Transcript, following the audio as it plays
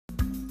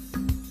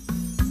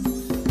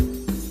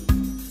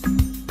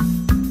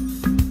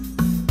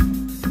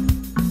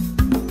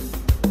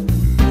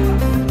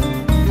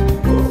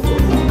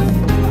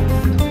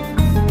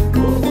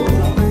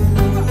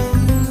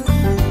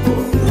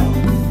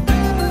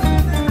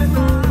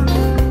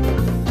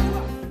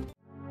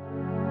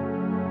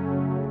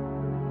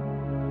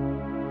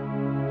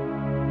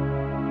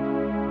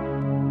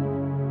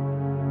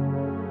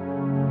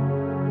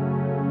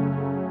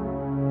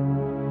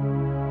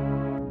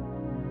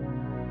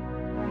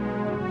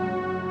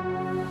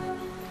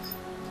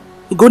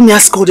Ugonia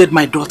scolded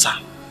my daughter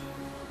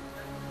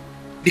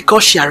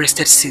because she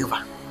arrested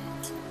Silva.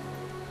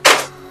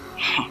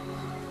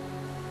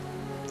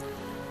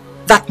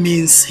 That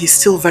means he's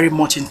still very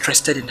much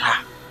interested in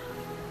her.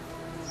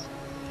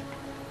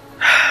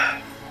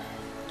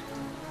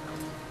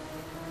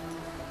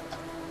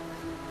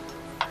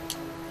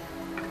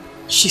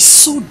 She's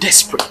so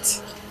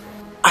desperate.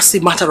 As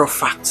a matter of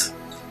fact,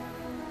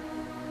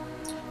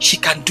 she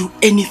can do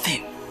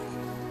anything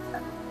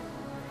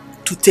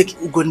to take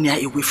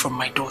Ugonia away from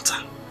my daughter.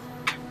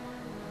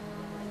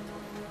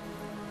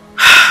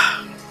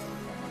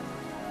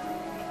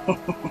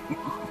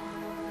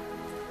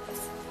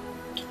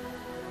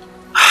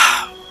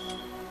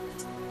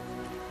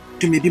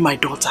 You may be my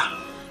daughter.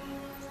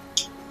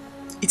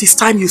 It is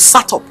time you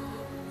sat up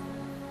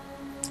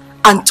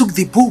and took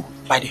the bull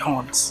by the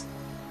horns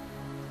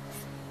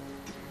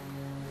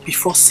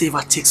before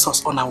Silva takes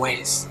us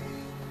unawares.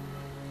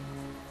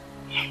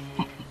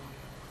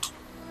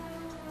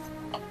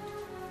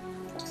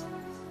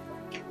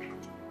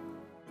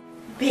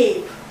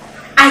 Babe,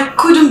 I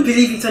couldn't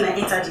believe it when I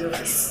entered the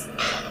office.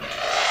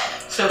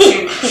 So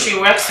she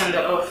works in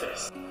the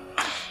office?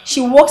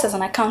 She works as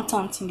an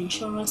accountant in the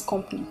insurance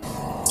company.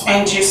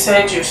 And you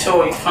said you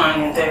saw a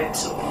fan there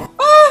too?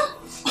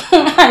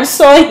 I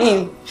saw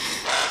him.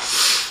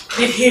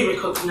 Did he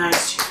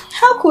recognize you?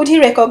 How could he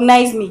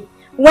recognize me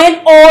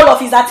when all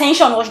of his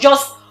attention was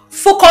just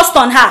focused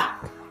on her?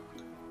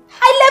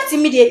 I left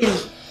immediately.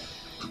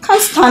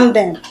 Can't stand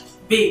them.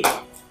 Babe,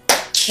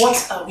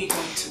 what are we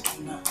going to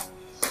do now?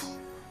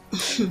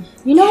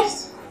 You know,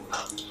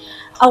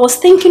 I was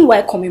thinking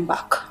while coming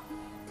back,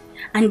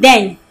 and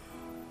then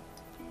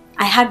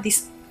I had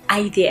this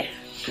idea.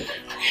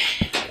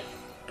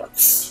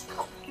 But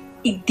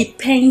it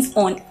depends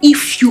on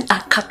if you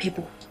are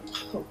capable.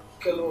 Oh,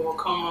 girl,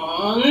 come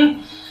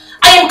on.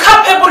 I am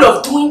capable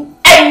of doing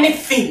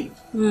anything.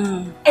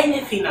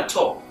 Anything at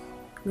all.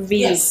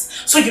 Really? Yes.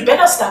 So you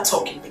better start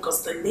talking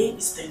because the lane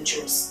is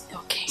dangerous.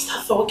 Okay.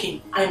 Start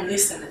talking. I am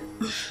listening.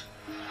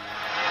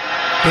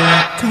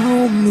 They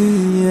call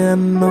me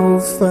an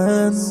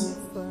orphan.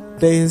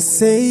 They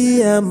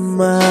say I'm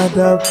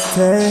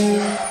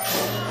adopted.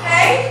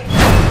 Hey!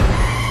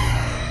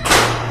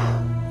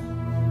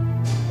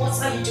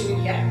 What are you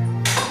doing here?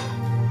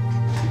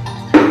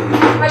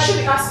 I should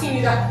be asking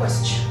you that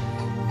question.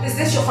 Is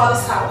this your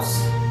father's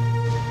house?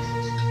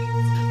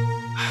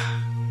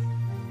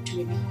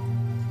 Baby,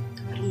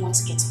 I don't want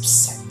to get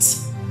upset.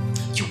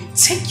 You will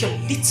take your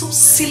little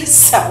silly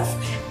self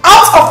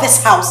out of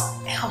this house,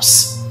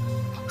 else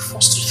I'm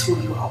forced to throw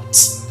you out.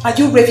 Are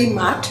you raving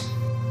mad?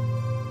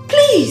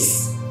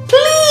 Please,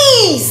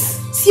 please,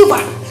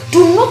 Silva,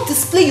 do not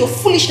display your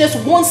foolishness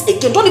once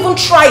again. Don't even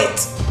try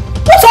it.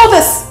 What's all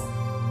this?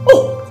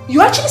 Oh,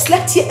 you actually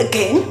slept here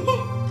again?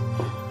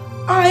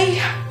 I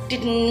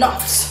did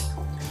not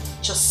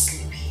just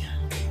sleep here.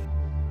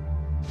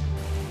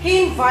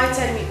 He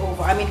invited me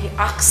over. He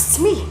asked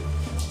me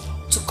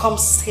to come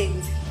stay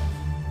with him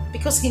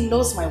because he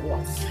knows my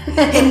worth.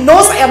 He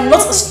knows I am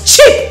not as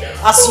cheap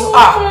as you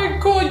are. Oh my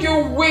God,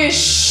 you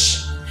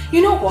wish.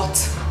 You know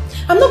what?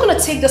 I'm not going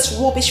to take this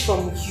rubbish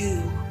from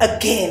you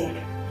again.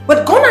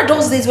 But gone are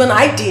those days when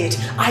I did.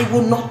 I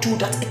will not do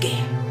that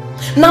again.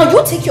 Now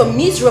you take your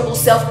miserable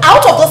self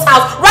out of this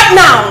house right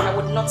now. I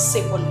would not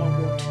say one more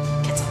word.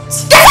 Get out.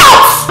 Get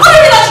out! How do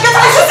you mean that you get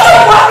out?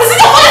 Is it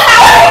your father's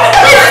house?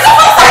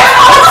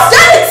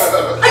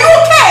 Are you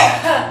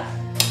okay?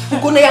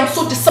 Ugone, I'm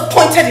so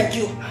disappointed in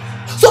you.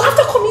 So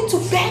after coming to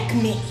beg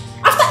me,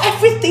 after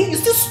everything, you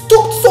still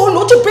stooped so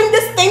low to bring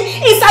this thing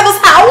inside this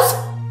house?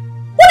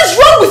 What is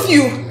wrong with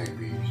you?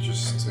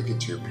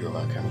 To your pillow,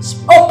 I can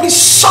explain. Oh, please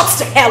shut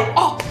the hell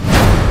up!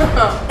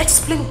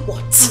 Explain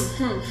what?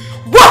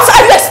 What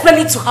are you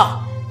explaining to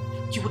her?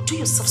 You would do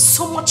yourself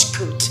so much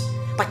good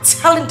by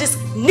telling this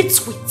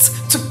nitwit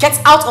to get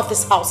out of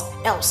this house,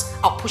 else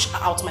I'll push her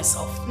out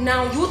myself.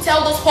 Now you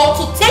tell this whore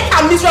to take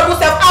her miserable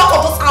self out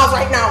of this house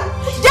right now.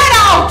 Get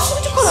out!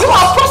 You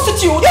are a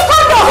prostitute! You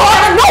can't be a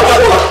whore! No,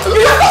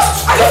 you are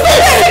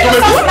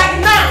a like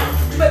now!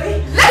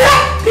 Baby, let her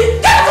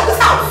get out of this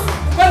house!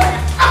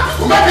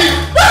 Baby! Baby!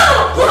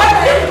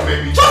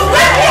 Just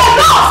let me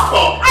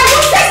alone! I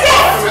will take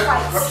this!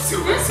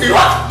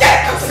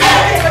 Get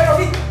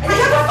away from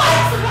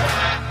me!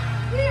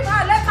 Leave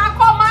her, let her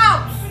come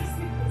out!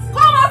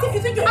 Come out if you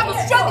think you have the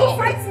strength to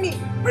fight me!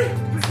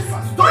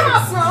 Come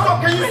out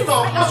now! Can you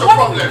stop? What's your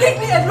problem? Leave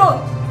me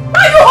alone! Why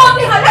are you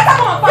holding her? Let her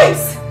come and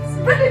fight!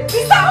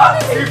 Please stop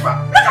holding me!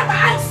 Look at my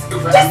eyes!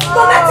 Just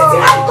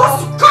monetity and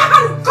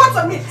guts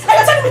on me! And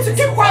you're telling me to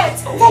keep quiet!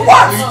 For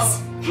what?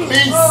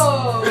 Please!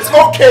 It's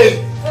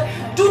okay!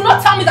 Do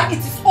not tell me that it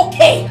is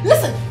okay!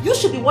 Listen, you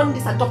should be warning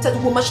this adopted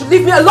woman should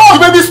leave me alone! You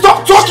baby,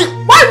 stop talking!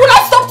 Why would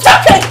I stop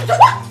talking?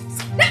 What?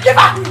 Give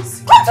her!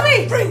 Come to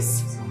me!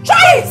 Prince!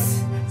 Try it!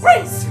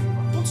 Prince!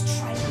 Don't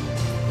try me!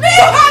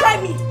 Leave her! Try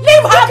me!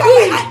 Leave her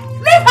be!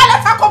 Leave her!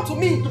 Let her come to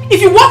me!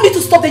 If you want me to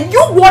stop, then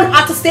you want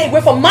her to stay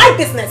away from my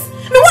business!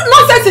 What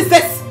nonsense is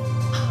this?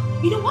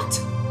 You know what?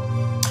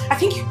 I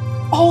think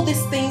all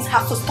these things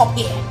have to stop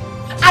here.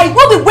 I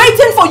will be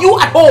waiting for you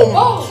at home.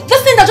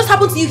 This thing that just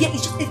happened to you here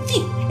is just a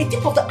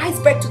tip of the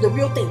iceberg to the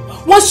real thing.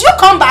 Once you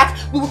come back,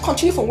 we will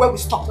continue from where we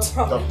stopped.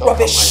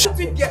 Rubbish. You're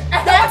waiting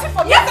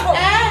for me.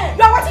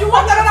 You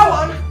want another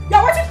one?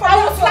 You're waiting for me. I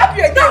will slap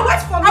you again. No,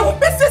 wait for me. I will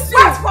business you.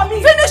 Wait for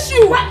me. Finish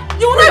you.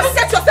 You will not even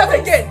get yourself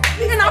again.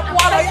 You're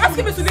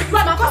asking me to leave you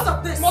because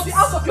of this. Must be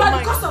out of your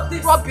mind. Because of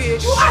this.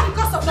 Rubbish. You are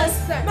because of this.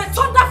 May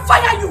thunder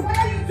fire you.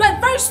 You are a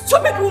very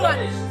stupid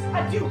woman.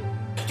 And you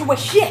were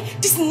here.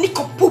 This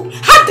nincompoop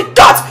had the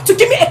guts to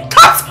give me a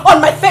cut on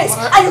my face,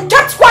 and you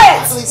kept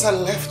quiet. At least I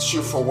left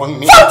you for 1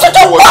 minute. To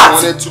do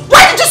what?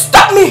 Why did you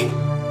stop me?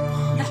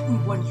 Let me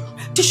warn you.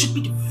 This should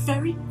be the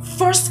very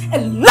first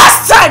and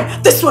last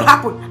time this will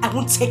happen. I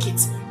won't take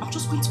it. I'm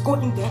just going to go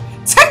in there,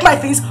 take my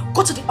things,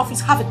 go to the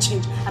office, have a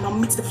change, and I'll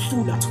meet the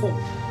fool at home.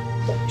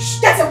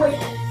 Get away!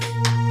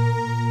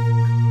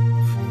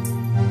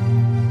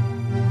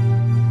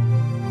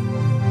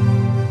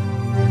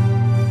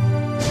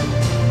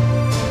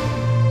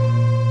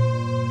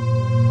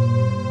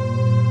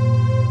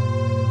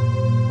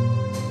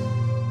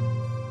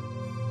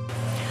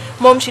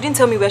 Mom, she didn't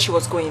tell me where she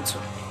was going to.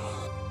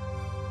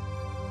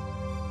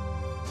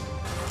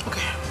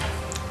 Okay.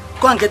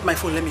 Go and get my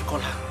phone, let me call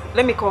her.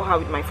 Let me call her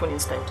with my phone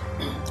instead.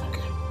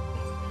 Okay.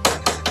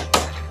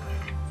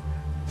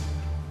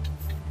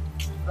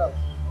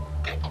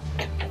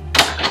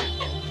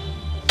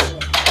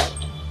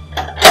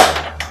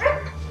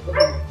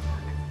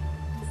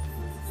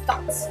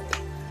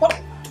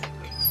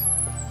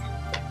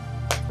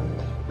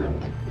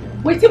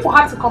 Waiting for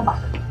her to come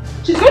back.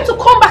 She's going to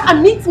come back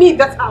and meet me in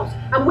that house.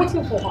 I'm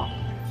waiting for her.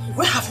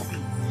 Where have you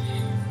been?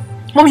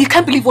 Mom, you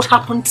can't believe what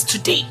happened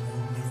today.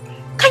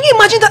 Can you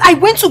imagine that I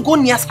went to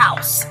Gonia's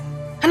house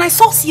and I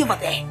saw Silva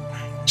there?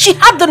 She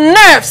had the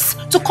nerves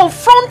to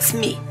confront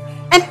me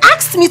and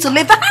asked me to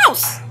leave the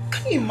house.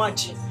 Can you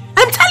imagine?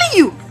 I'm telling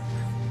you.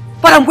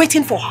 But I'm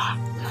waiting for her.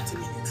 Wait a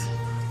minute.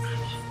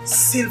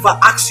 Silva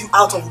asked you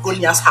out of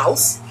Gonia's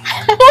house?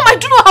 Mom, I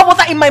do not have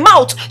water in my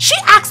mouth. She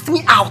asked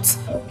me out.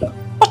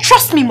 But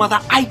trust me, mother,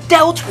 I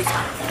dealt with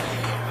her.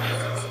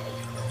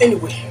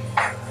 Anyway,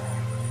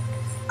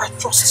 I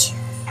trust you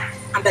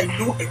and I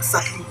know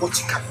exactly what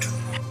you can do.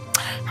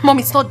 Mom,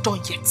 it's not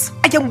done yet.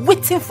 I am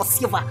waiting for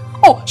Silva.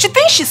 Oh, she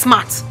thinks she's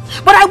smart.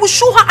 But I will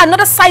show her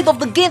another side of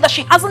the game that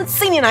she hasn't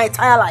seen in her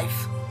entire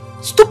life.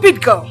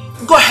 Stupid girl.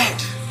 Go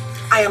ahead.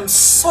 I am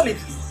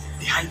solidly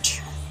behind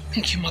you.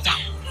 Thank you, mother.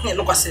 Hey,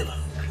 look at Silva.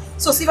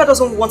 So Silva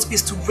doesn't want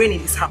peace to reign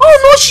in this house. Oh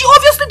no, she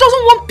obviously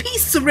doesn't want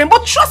peace to reign.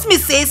 But trust me,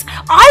 sis,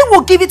 I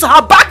will give it to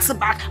her back to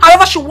back,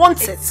 however she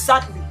wants it.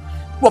 Exactly.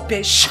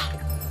 Rubbish.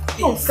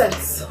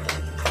 Nonsense.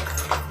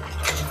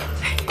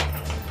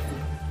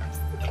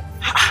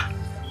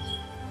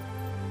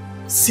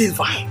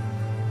 Silva.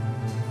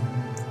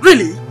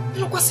 Really?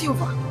 Look at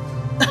Silva.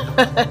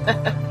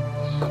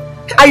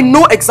 I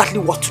know exactly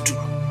what to do.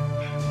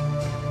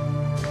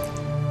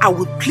 I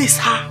will place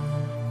her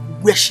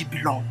where she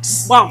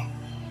belongs. Wow.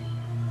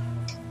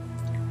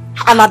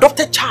 An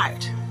adopted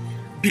child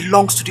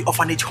belongs to the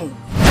orphanage home.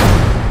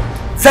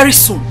 Very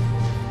soon,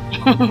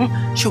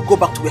 she'll go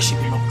back to where she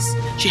belongs.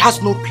 She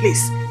has no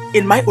place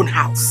in my own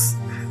house.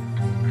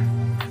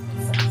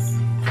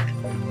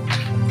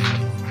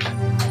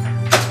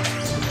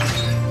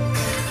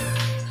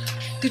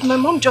 Did my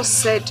mom just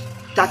said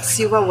that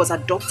Silva was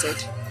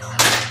adopted?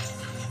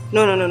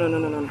 No.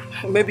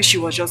 Maybe she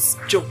was just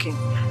joking.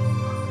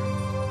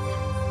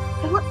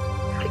 But what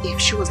if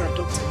she was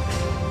adopted?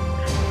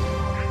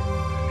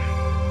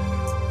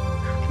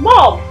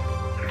 Mom!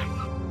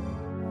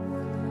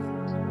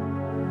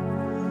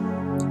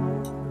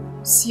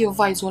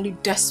 Silva is only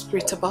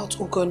desperate about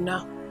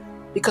Ugonna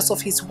because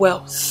of his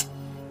wealth.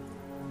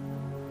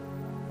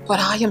 But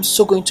I am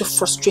so going to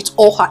frustrate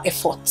all her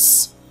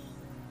efforts.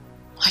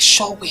 I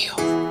sure will.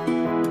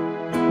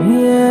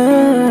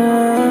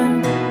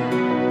 Yeah.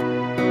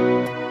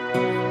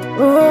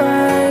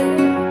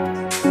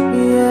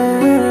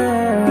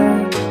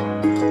 Yeah.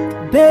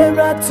 There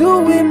are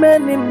two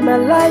women in my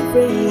life,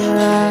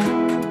 yeah.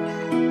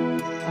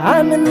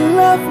 I'm in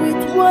love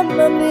with one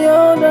and the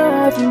other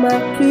of my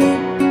kid.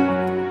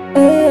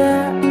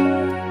 Yeah.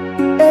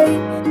 Hey,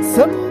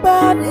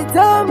 somebody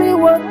tell me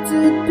what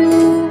to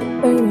do.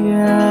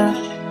 Yeah.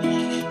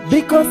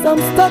 Because I'm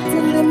stuck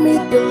in the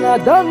middle, I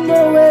don't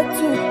know where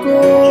to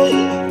go.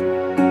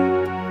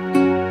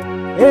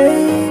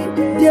 Hey,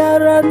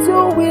 there are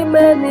two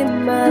women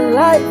in my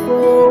life,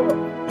 oh.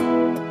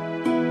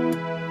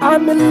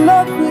 I'm in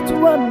love with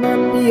one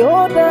and the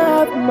other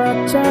of my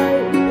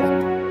child.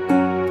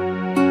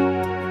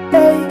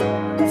 Hey,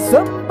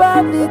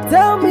 somebody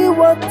tell me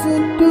what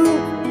to do.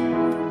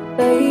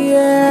 Hey,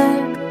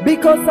 yeah,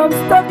 because I'm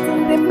stuck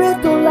in the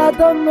middle, I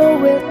don't know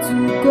where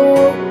to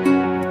go.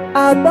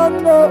 I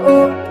don't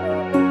know.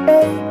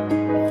 Hey,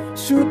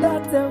 should I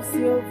tell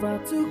Silva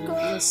to go?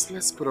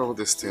 Let's put all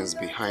these things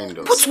behind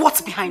us. Put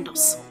what behind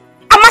us?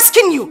 I'm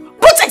asking you.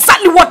 Put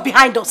exactly what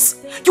behind us?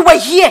 You were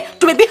here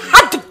to maybe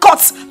have the guts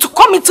guts to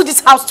come into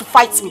this house to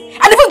fight me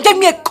and even gave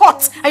me a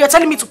cut, and you're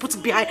telling me to put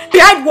it behind?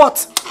 Behind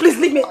what? Please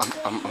leave me.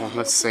 I'm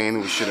not saying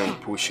we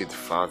shouldn't push it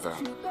further.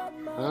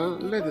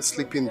 Let the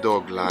sleeping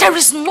dog lie. There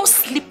is no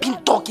sleeping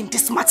dog in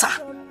this matter.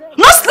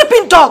 No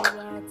sleeping dog!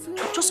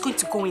 I'm just going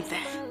to go in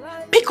there,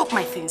 pick up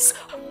my things,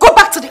 go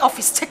back to the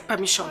office, take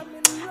permission.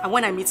 And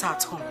when I meet her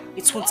at home,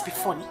 it won't be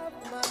funny.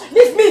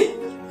 Leave me!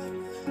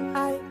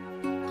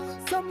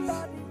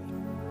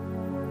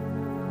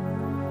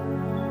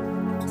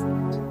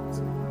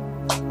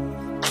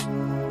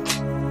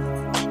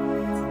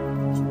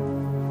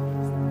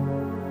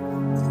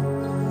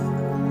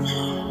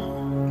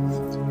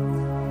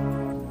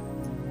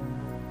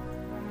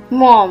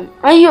 Mom,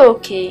 are you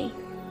okay?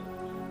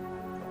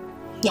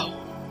 No.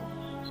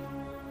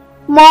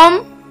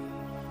 Mom?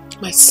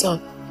 My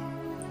son,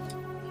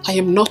 I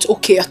am not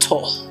okay at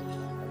all.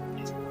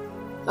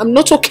 I'm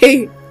not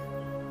okay.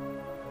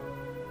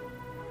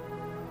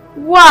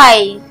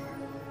 Why?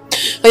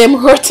 I am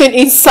hurting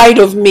inside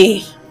of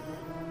me.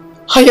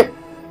 I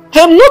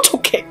am not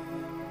okay.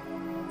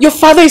 Your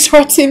father is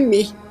hurting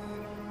me.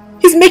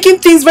 He's making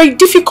things very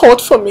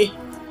difficult for me.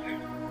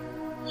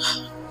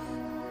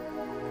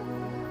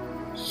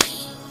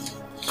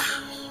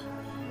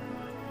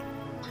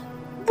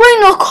 Why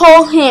not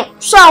call him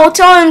so I will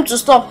tell him to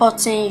stop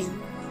hurting you?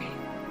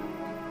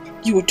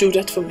 You will do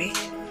that for me?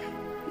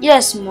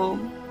 Yes,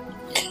 Mom.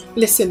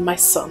 Listen, my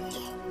son.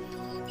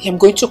 I am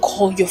going to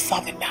call your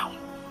father now.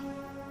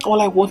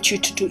 All I want you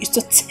to do is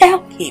to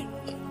tell him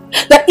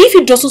that if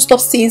he doesn't stop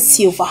seeing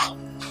Silva,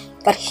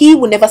 that he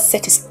will never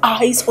set his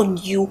eyes on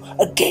you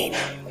again.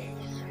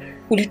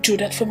 Will you do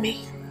that for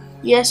me?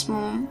 Yes,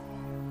 Mom.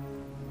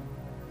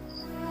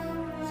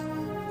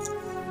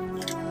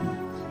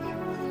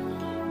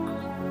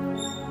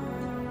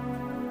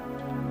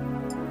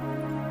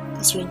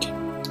 It's ringing.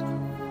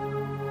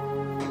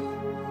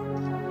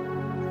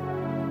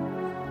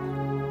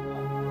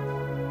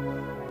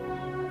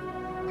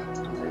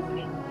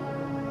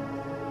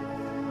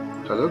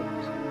 Hello?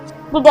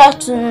 Good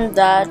afternoon,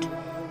 Dad.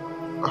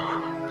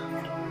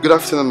 Good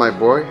afternoon, my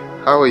boy.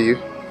 How are you?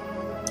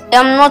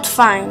 I'm not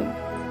fine.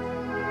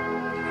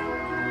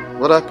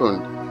 What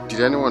happened?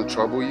 Did anyone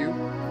trouble you?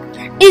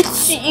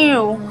 It's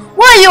you.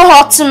 Why are you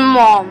hurting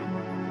Mom?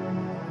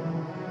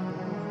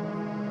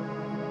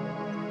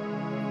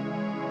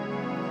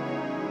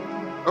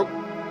 Oh.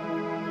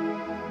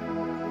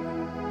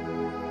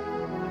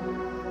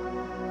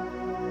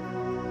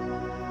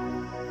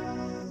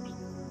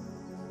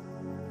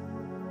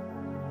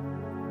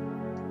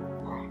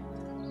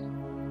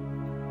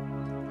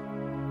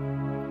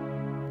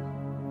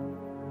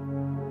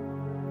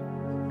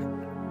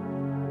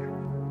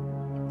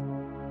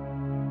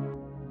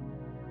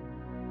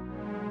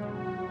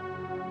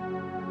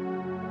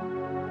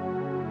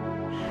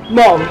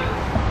 Mom,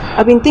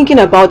 I've been thinking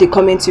about the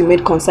comments you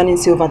made concerning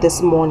Silva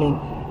this morning.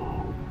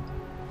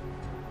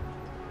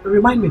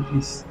 Remind me,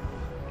 please.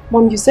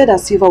 Mom, you said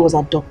that Silva was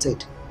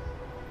adopted.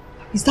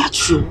 Is that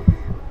true?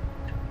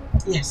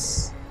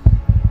 Yes,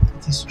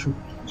 it is true.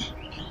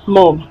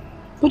 Mom,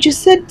 but you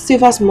said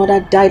Silva's mother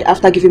died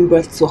after giving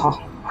birth to her.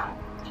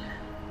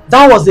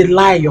 That was a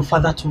lie your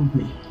father told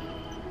me.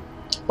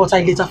 But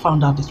I later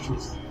found out the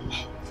truth.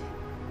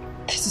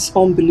 This is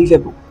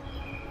unbelievable.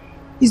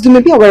 Is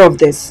Dumebi aware of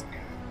this?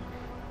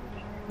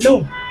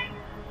 No.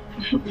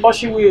 But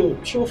she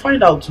will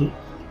find out too.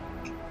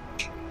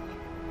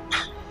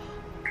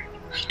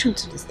 I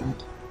don't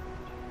understand.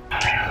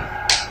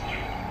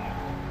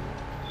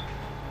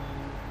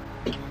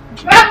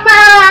 Grandma!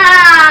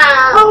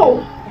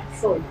 Oh,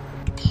 sorry.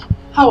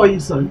 How are you,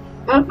 son?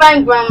 I'm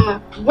fine, Grandma.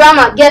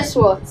 Grandma, guess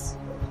what?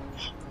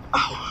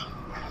 Oh,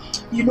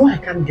 you know I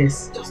can't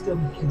guess. Just tell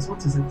me, please.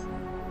 What is it?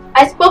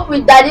 I spoke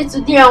with Daddy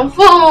today on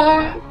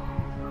phone.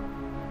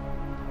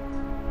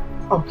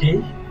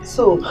 Okay.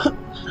 So,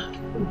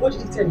 what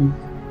did he tell you?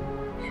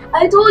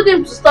 I told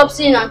him to stop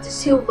seeing Auntie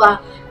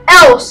Silva,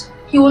 else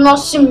he will not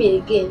see me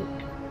again.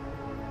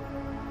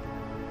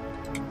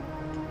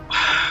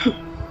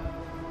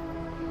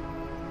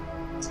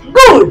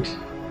 Good!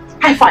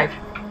 High five!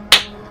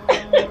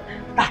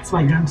 That's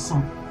my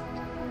grandson.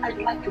 I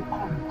like your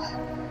courage.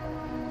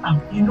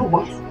 You know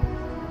what?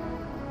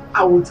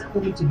 I will tell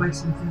mommy to buy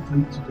something for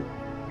you today.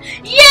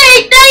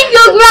 Yay! Thank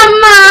you,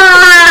 Grandma!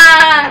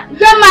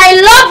 Grandma, I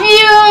love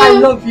you! I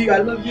love you, I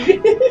love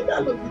you. I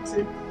love you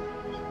too.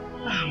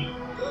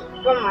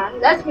 Grandma,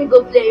 let me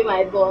go play with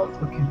my ball.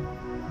 Okay,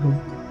 go.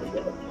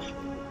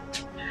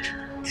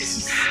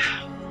 This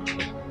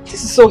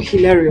is so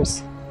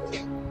hilarious.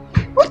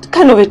 What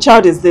kind of a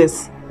child is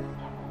this?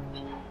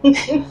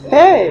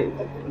 Hey!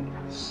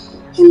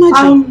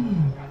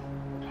 Imagine.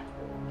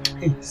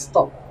 Hey,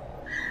 stop.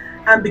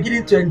 I'm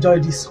beginning to enjoy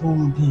this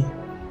whole game.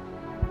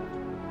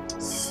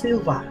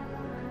 Silva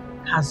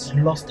has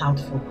lost out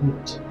for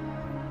good.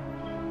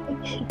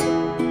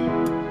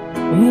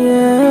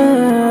 Yeah.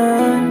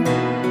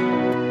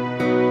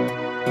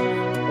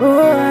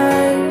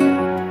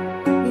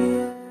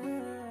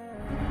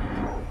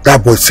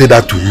 That boy said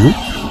that to you?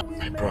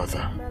 My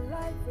brother,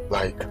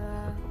 like,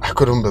 I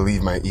couldn't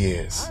believe my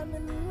ears.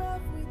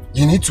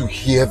 You need to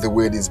hear the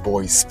way these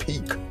boys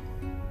speak.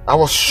 I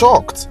was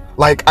shocked.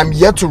 Like I'm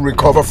yet to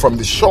recover from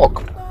the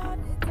shock.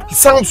 He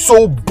sounds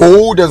so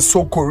bold and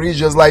so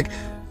courageous, like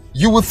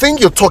you would think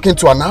you're talking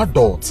to an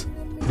adult.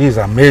 This is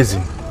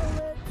amazing.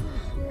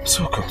 I'm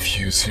so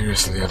confused,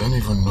 seriously. I don't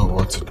even know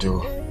what to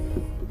do.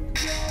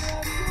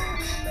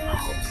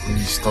 Oh,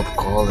 please stop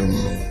calling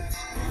me.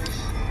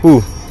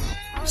 Who?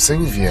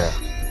 Sylvia.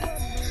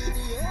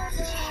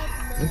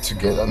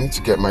 I need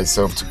to get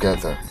myself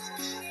together.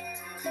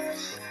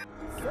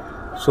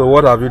 So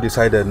what have you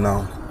decided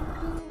now?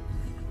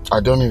 I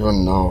don't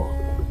even know.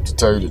 To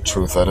tell you the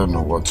truth, I don't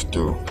know what to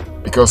do.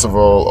 Because of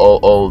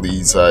all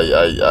these,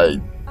 I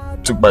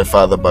took my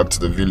father back to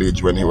the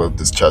village when he was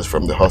discharged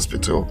from the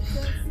hospital.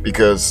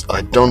 Because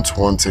I don't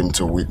want him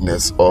to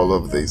witness all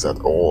of this at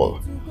all.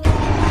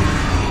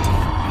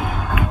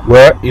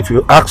 Well, if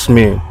you ask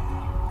me,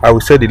 I will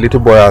say the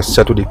little boy has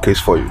settled the case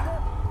for you.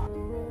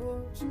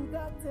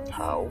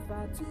 How?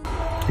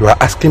 You are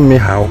asking me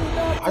how?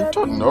 I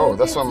don't know.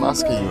 That's why I'm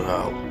asking you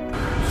how.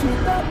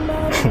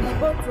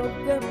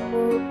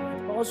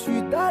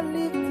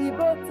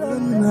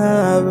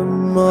 Have a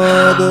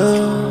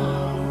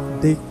mother,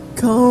 they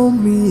call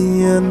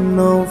me an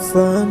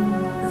orphan.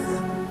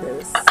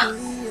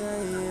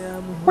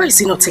 Why is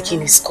he not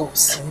taking his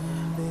calls?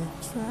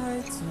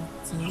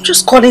 I'm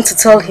just calling to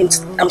tell him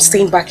I'm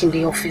staying back in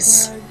the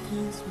office.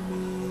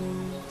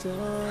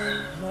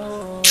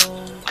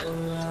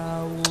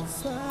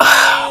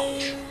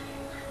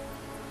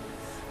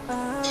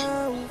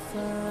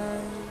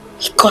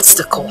 He got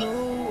the call.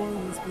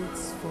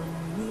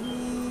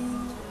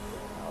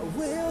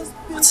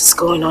 What is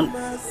going on?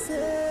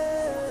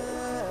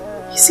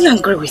 Is he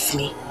angry with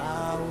me? I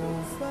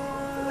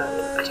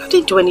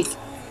didn't do anything.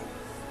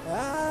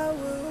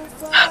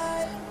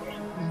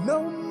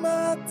 No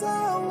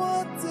matter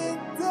what it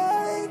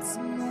takes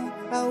me,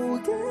 I will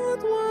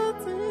get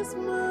what is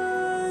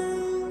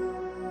mine.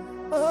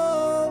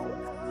 Oh,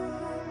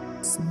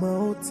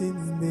 small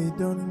things they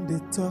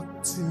talk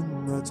too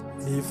much.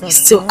 If He's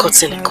still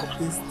cutting the call.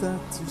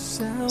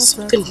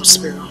 Something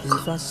must be wrong.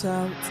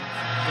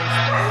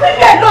 Leave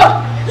me alone!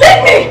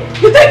 Leave me!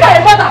 You think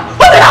I'm a mother?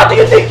 What the hell do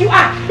you think you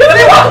are? You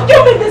really want to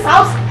kill me in this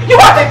house? You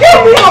want to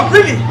kill me? Oh,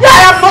 really? Yeah, I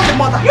am not a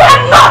mother. You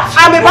are not!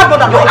 I'm a bad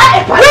mother. You are a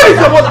bad Where is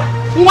mother. your mother?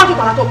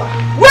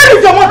 Where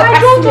is your mother? I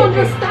don't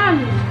understand.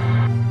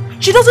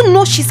 She doesn't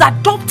know she's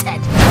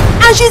adopted.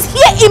 And she's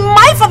here in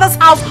my father's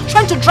house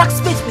trying to drag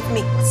space with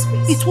me.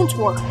 It won't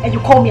work. And you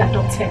call me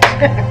adopted.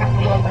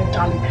 Well, my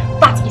darling,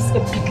 that is a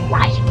big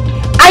lie.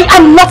 I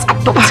am not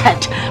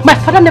adopted. My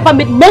father never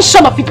made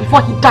mention of it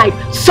before he died.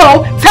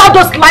 So, tell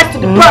those lies to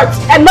the birds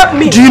and not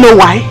me. Do you know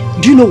why?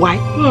 Do you know why?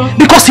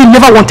 Because he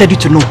never wanted you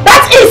to know.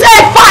 That is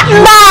a fat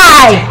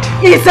lie!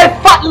 It's a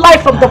fat lie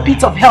from the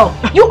pit of hell.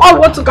 You all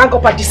want to gang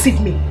up and deceive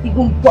me. It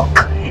won't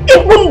work.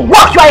 It won't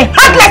work. You are a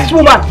heartless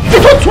woman.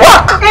 It won't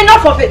work.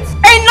 Enough of it.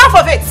 Enough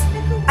of it.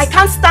 I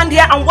can't stand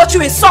here and watch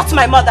you insult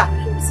my mother.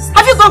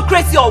 Have you gone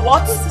crazy or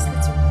what?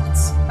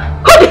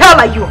 Who the hell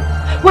are you?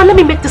 Well, let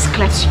me make this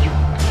clear to you.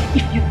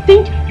 If you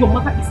think your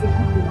mother is a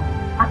good woman,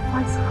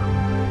 advise her.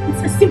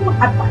 It's a simple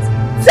advice.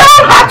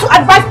 Tell her to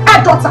advise her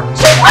daughter.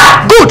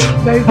 Good!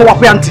 Very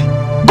auntie.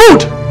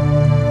 Good!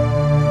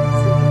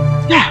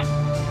 Yeah.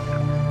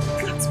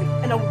 That's me.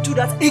 And I will do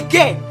that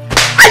again.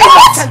 Are you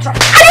what?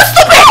 Are you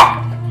stupid?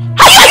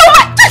 Are you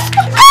mad?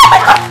 Oh my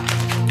God!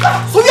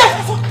 So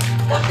yes!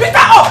 Beat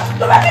her up!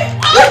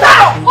 Beat her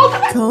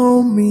up!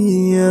 Call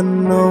me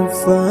an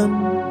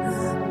orphan.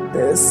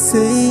 They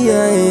say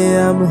I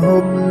am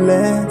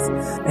homeless,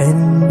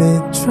 and they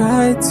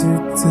try to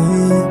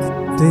take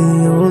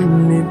the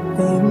only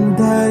thing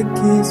that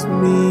gives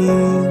me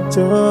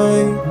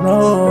joy.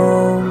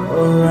 No,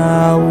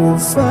 I will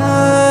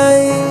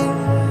fight.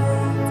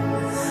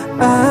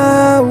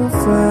 I will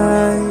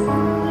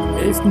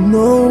fight. If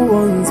no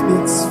one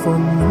speaks for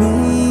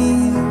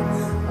me,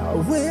 I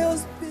will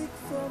speak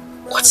for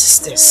myself. What is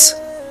this?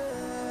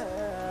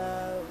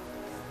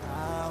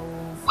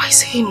 Why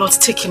is he not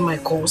taking my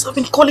calls? I've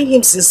been calling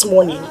him since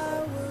morning.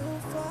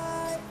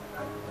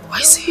 Why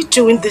is he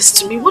doing this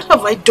to me? What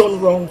have I done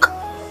wrong?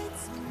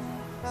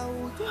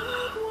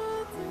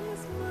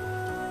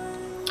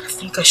 I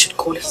think I should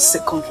call his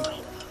second line.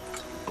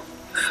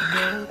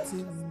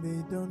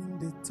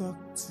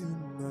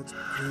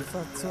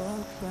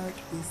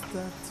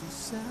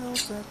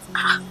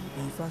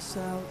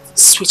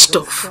 Switched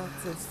off.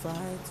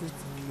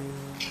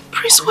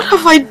 Prince, what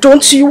have I done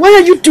to you? Why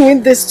are you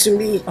doing this to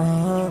me?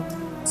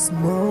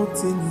 Small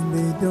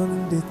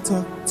things they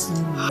talk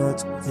too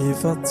much.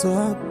 If I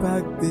talk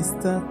back, they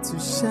start to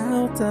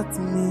shout at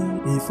me.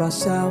 If I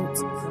shout,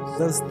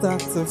 they'll start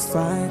to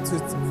fight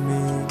with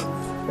me.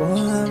 What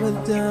have I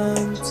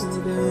done to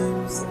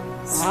them?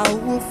 I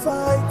will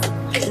fight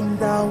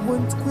and I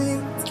won't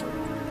quit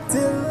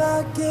till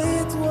I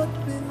get what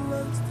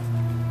belongs to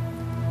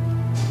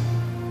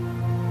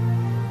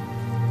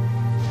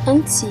me.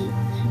 Auntie,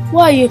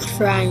 why are you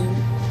crying?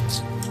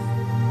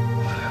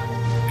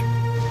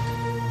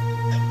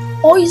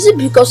 Or is it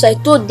because I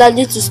told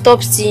Daddy to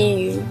stop seeing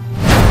you?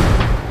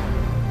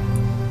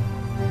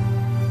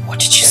 What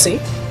did you say?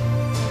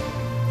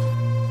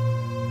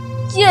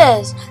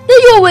 Yes,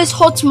 Daddy always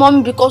hurt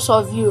Mommy because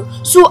of you.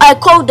 So I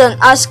called and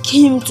asked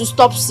him to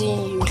stop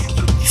seeing you.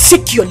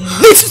 Take your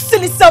little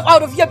silly self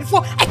out of here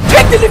before I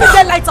take the living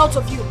daylights out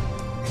of you.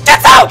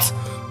 Get out!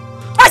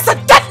 I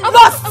said get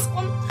lost!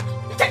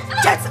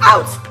 Get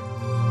out!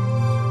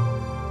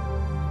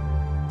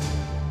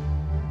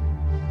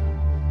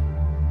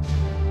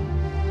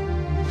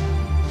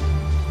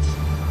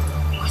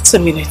 Wait a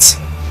minute.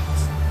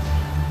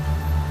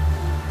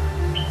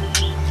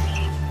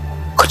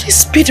 Could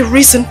this be the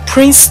reason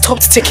Prince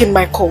stopped taking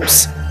my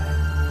calls?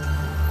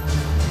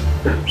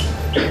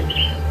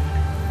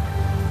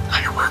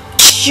 I will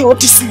kill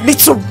this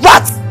little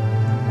rat!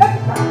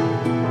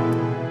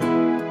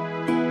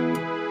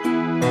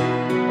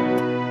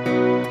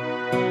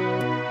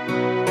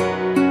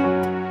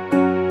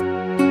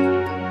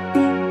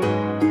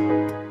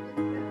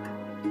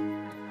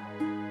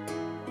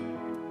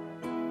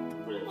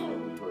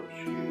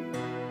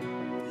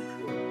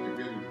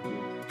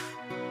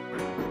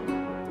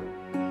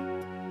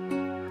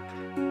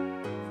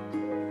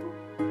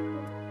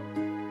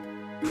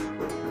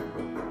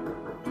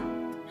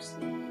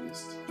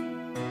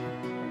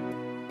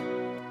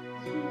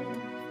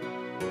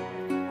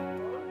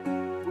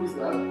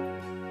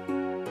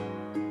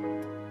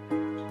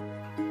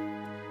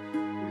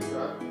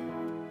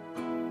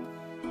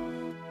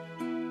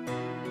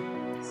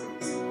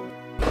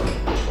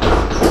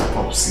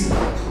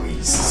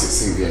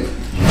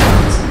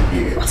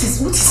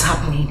 What is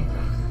happening?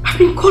 I've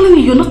been calling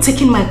you, you're not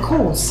taking my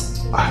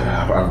calls.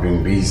 I've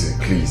been busy,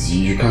 please.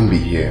 You can't be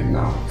here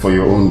now. For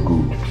your own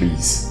good,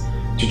 please.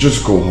 You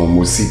just go home,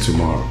 we'll see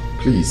tomorrow,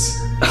 please.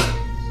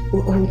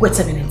 Wait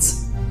a minute.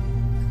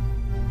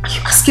 Are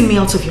you asking me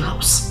out of your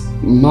house?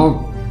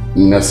 Not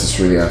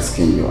necessarily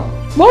asking you out.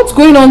 What's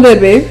going on there,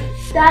 babe?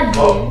 Daddy.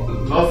 Oh,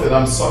 nothing,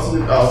 I'm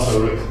sorting it out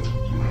already.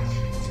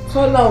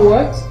 Sort out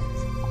what?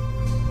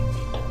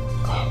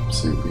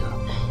 Sylvia,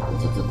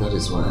 that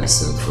is why I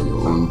said for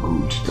your own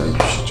good that you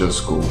should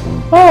just go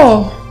home.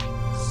 Oh,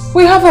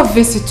 we have a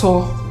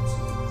visitor.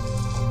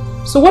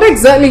 So what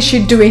exactly is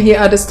she doing here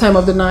at this time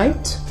of the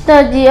night?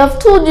 Daddy, I've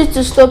told you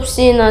to stop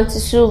seeing Auntie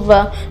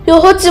Silva.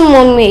 You're hurting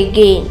Mommy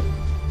again.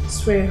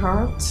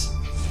 Sweetheart,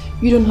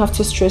 you don't have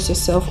to stress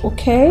yourself,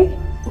 okay?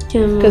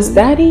 Okay, because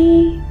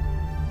Daddy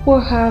will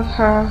have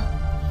her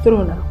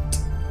thrown out.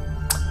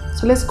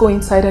 So let's go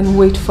inside and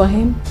wait for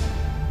him.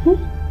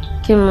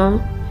 Okay,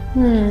 Mom.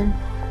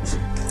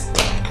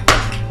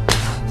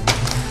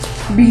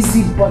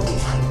 Busy body.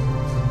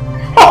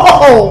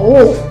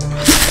 Oh.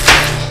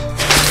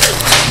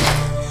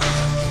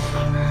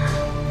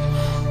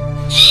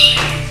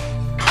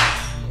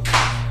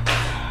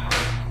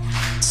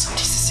 So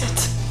this is it.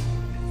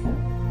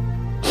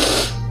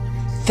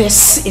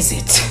 This is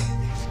it.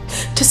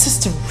 This is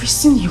the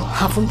reason you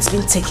haven't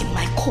been taking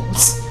my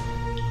calls.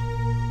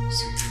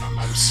 Mom,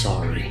 I'm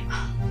sorry.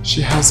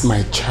 She has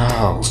my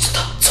child.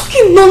 Stop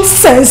talking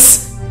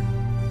nonsense.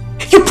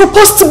 You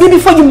proposed to me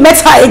before you met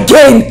her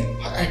again.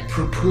 I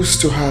proposed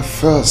to her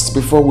first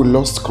before we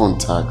lost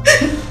contact.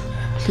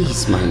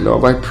 Please, my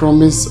love, I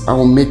promise I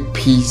will make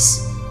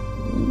peace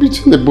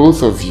between the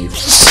both of you.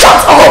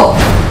 Shut up!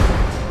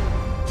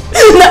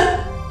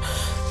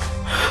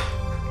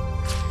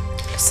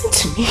 Listen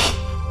to me.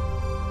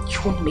 You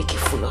won't make a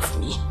fool of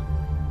me.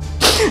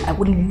 I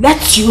wouldn't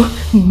let you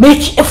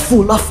make a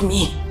fool of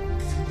me.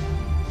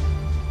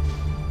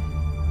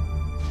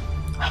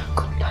 Have a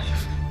good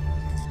life.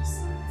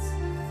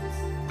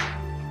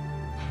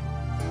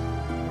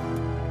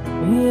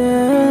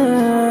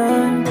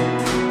 Yeah.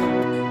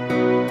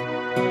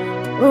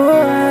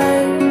 Oh,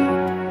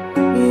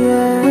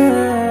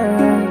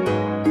 yeah.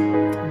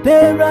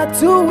 There are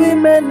two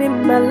women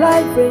in my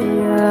life,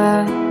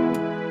 yeah.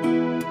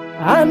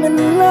 I'm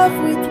in love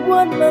with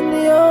one and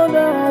the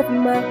other have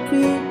my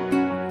key.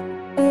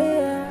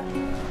 Yeah.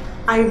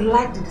 I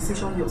like the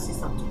decision your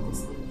sister took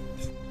this day.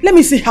 Let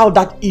me see how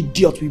that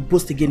idiot will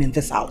boast again in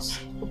this house.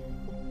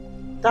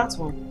 That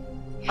one.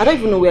 I don't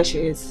even know where she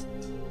is.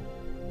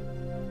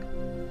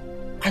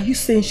 Are you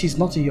saying she's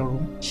not in your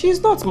room? She's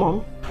not,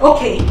 Mom.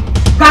 Okay,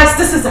 guys,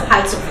 this is the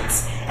height of it.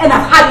 And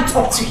I've had it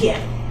up to here.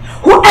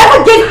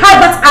 Whoever gave her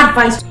that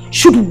advice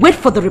should wait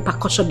for the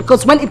repercussion,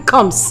 because when it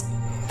comes,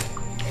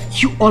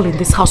 you all in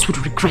this house would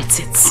regret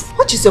it.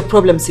 What is your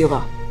problem,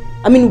 Silva?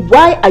 I mean,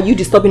 why are you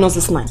disturbing us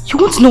this night? You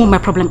want to know what my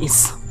problem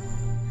is?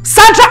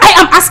 Sandra, I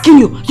am asking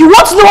you. You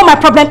want to know what my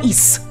problem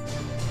is?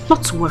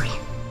 Not to worry.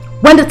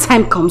 When the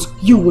time comes,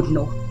 you would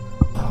know.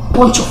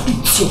 Bunch of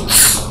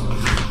idiots.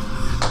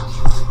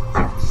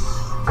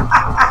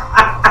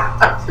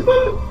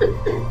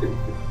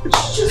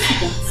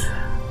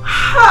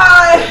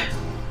 Hi.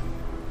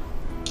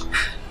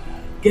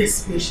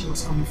 Guess where she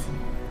was coming from?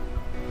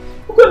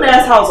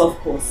 Ukuna's house, of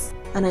course.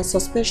 And I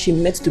suspect she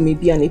met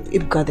Tumebi and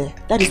Ibga there.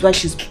 That is why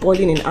she's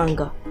boiling in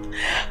anger.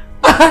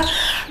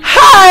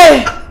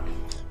 Hi!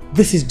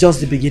 This is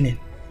just the beginning.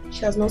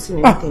 She has not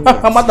seen anything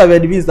yet. Amata where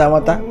the beans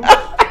Amata.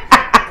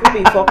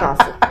 Maybe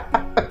forecast.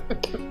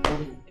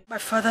 My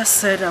father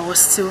said I was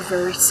still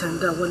very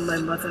tender when my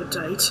mother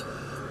died.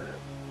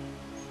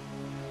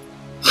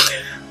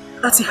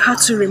 That he had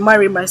to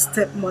remarry my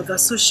stepmother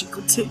so she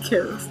could take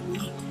care of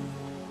me.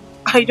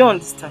 I don't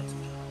understand.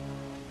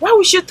 Why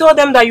would you tell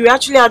them that you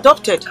actually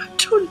adopted? I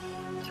don't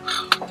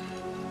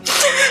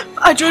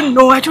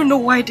know. I don't know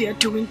why they are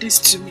doing this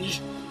to me.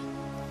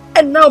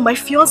 And now my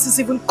fiancé is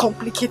even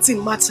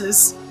complicating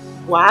matters.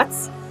 What?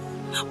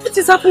 What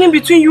is happening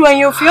between you and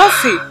your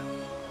fiancé?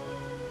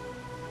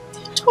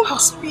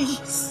 Don't me.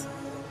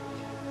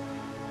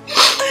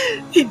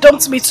 He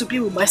dumped me to be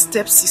with my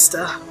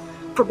stepsister.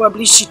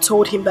 Probably she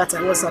told him that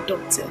I was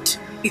adopted.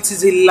 It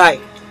is a lie.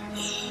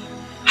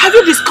 Have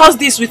you discussed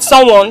this with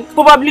someone?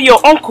 Probably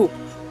your uncle.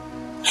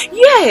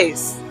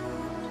 Yes.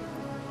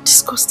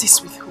 Discuss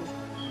this with who?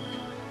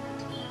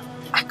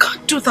 I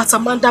can't do that,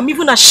 Amanda. I'm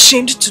even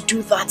ashamed to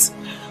do that.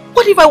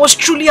 What if I was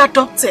truly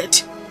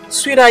adopted?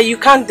 Sweetheart, you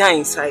can't die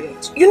in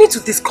silence. You need to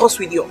discuss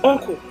with your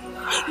uncle.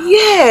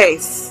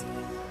 Yes.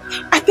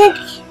 I think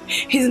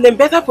he's in a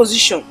better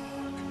position.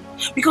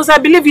 Because I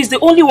believe he's the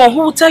only one who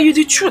will tell you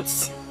the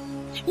truth.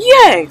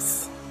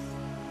 Yes.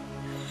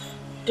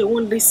 They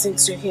won't listen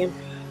to him.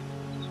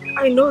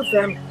 I know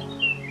them.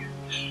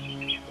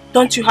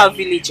 Don't you have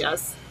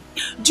villagers?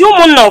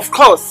 Diomona, of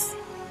course.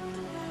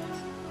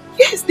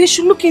 Yes, they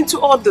should look into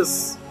all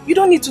this. You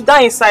don't need to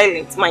die in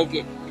silence, my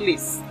dear.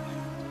 Please.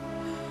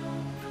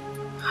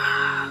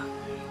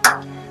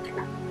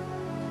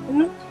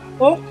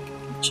 Oh?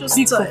 Just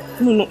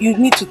tired. No, you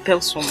need to tell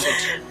somebody.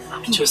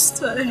 I'm just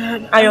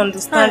tired. I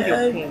understand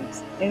your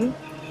pains.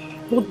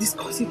 But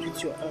discuss it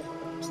with your uncle,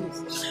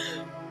 please.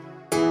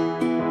 I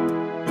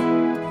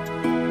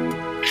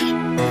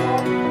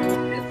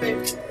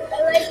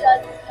like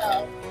that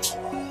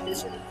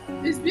house.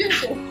 It's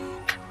beautiful.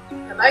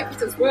 I like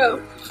it as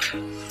well.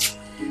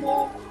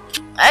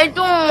 I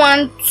don't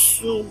want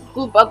to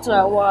go back to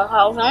our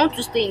house. I want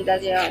to stay in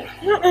Daddy's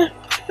house.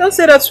 Don't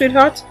say that,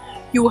 sweetheart.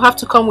 You will have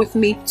to come with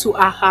me to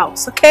our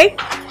house, okay?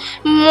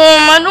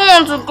 Mom, I don't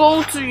want to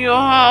go to your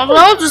house. I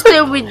want to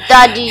stay with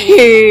Daddy.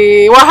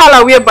 Hey,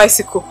 Wahala, we're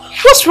bicycle.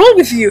 What's wrong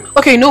with you?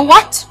 Okay, you know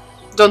what?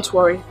 Don't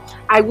worry.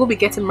 I will be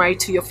getting married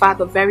to your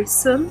father very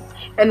soon.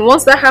 And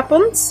once that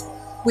happens,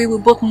 we will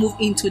both move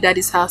into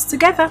Daddy's house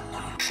together.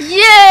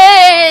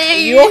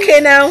 Yay! You okay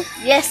now?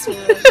 Yes, Mom.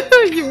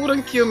 You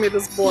wouldn't kill me,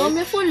 this boy. Mom,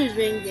 your phone is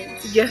ringing.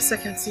 Yes, I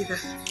can see that.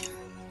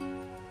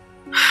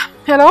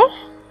 Hello?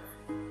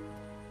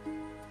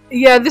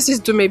 Yeah, this is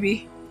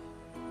Dumebi.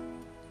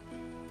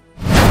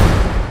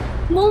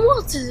 Mom,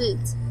 what is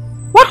it?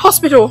 What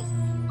hospital?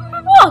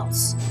 What?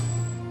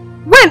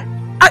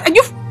 When?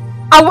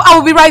 I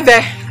will be right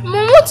there.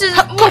 Mom, what is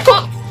it?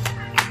 Come.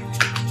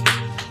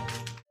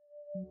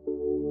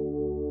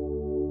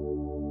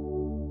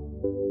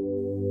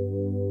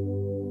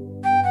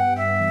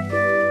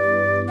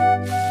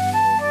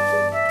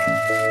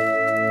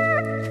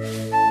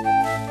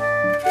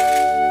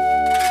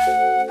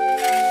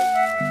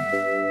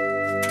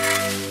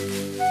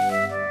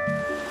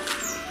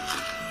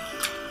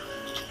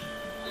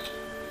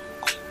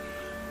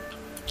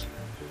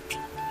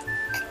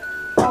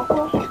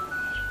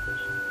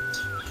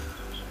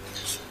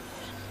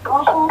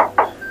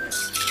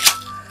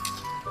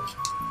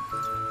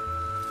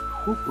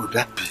 Who could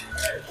that be?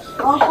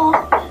 Uncle.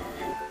 I'm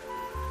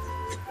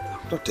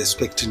not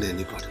expecting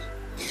anybody.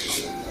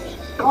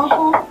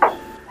 Uncle.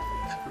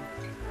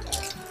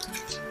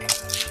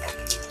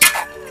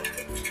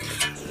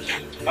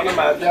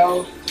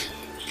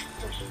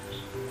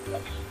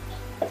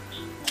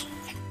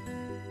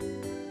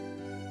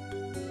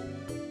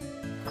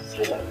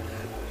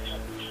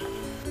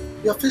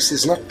 Your face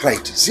is not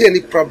bright. Is there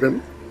any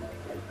problem?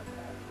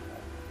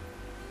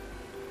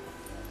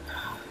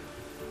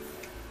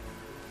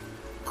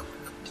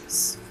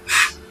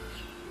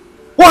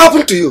 What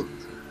happened to you?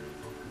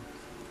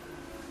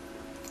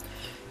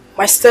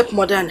 My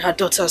stepmother and her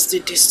daughters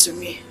did this to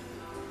me.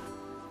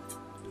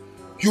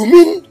 You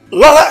mean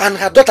Laura and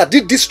her daughter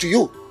did this to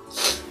you?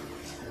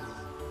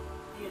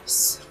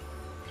 Yes.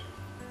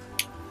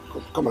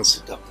 Come and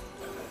sit down.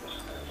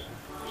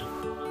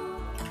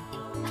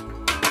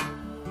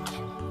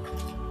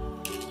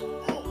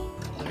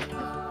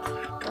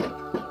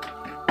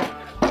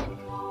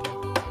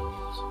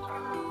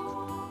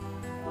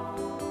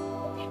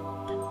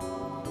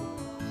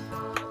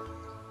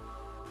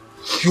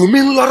 You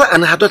mean Laura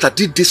and her daughter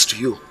did this to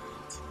you?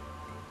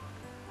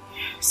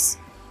 Yes.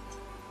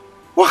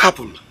 What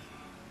happened?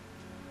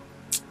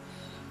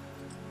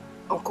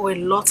 Uncle, a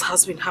lot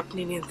has been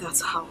happening in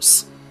that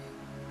house.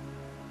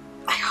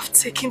 I have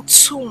taken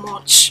too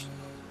much.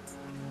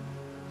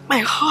 My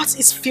heart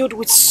is filled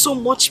with so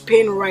much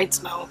pain right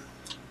now.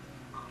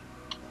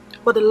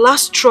 But the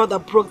last straw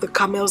that broke the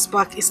camel's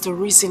back is the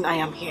reason I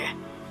am here.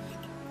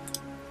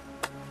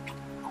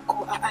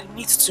 Uncle, I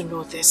need to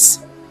know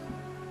this.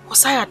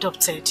 Was I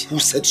adopted? Who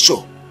said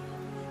so?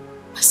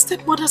 My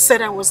stepmother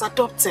said I was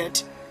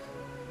adopted.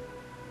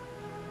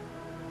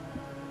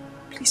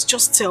 Please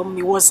just tell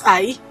me, was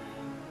I?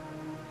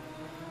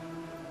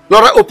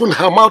 Laura opened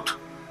her mouth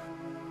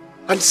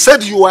and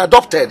said you were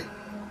adopted.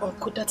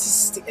 Uncle, that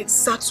is the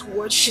exact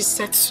word she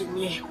said to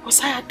me.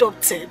 Was I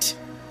adopted?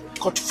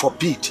 God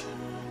forbid.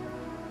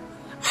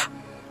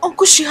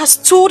 Uncle, she has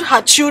told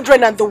her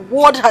children and the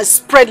word has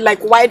spread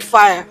like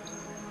wildfire.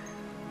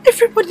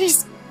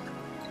 Everybody's...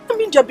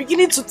 they're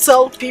beginning to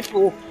tell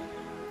people.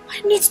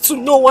 I need to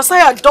know, was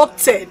I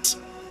adopted?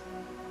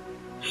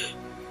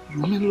 You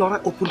mean Laura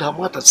opened her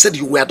mouth and said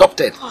you were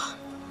adopted? Oh,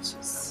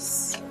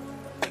 Jesus.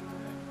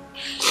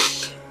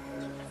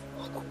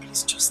 Uncle,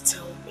 please just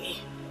tell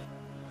me.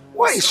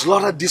 Why is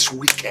Laura this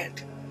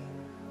wicked?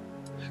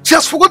 She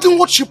has forgotten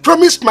what she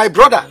promised my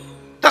brother.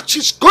 That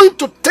she's going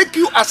to take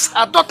you as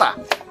her daughter.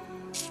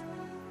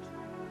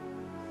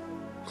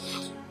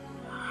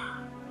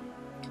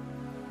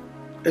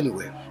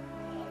 Anyway,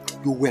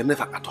 you were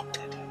never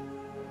adopted.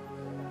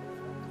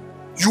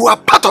 You are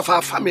part of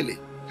our family.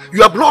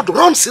 Your blood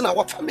runs in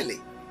our family.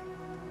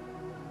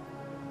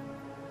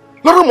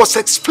 Laura must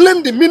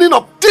explain the meaning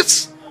of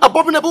this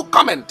abominable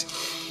comment.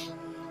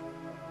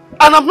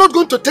 And I'm not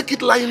going to take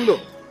it lying low.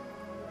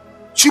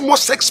 She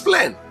must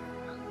explain.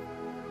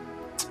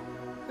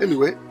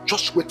 Anyway,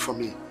 just wait for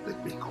me.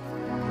 Let me go.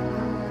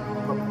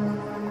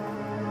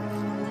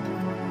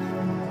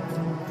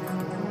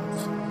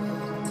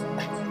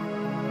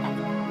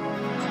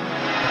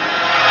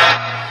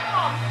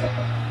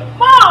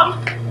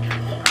 Mom!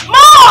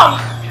 Mom!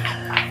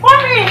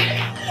 Mommy!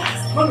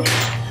 Mommy,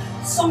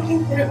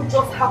 something terrible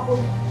just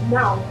happened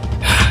now.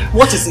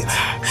 What is it?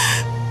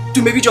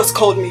 Dumebi just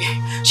called me.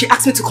 She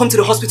asked me to come to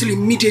the hospital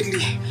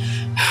immediately.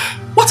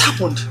 What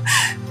happened?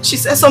 She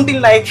said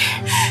something like,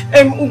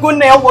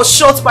 Ugonea was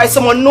shot by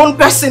some unknown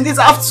person this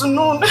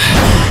afternoon.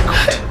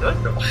 I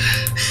don't know.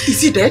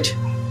 Is he dead?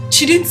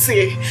 She didn't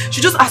say.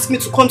 She just asked me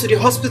to come to the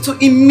hospital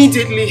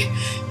immediately.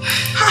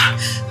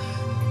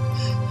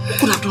 Who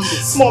could have done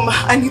this? Mom,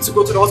 I need to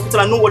go to the hospital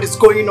and know what is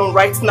going on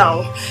right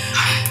now.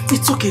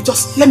 It's okay.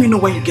 Just let me know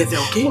when you get there,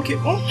 okay? Okay,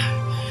 Mom.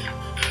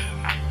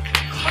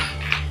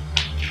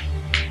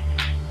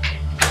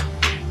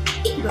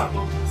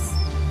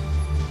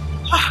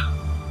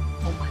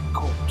 Oh my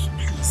God,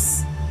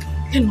 please.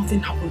 Let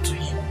nothing happen to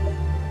him.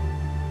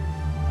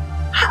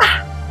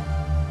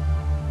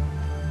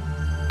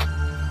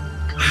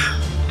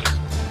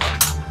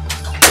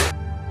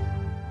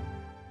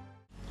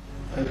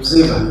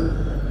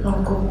 Ziva.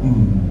 Uncle.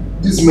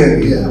 This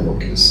man here, what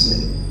can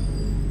say?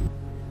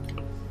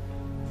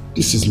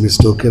 This is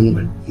Mr.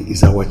 Okoli. He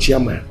is our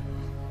chairman.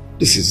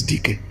 This is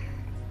DK.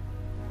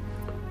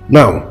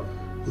 Now,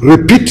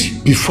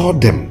 repeat before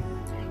them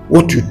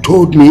what you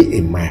told me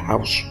in my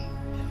house.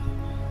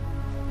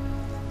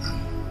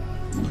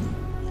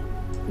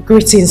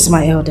 Greetings,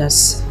 my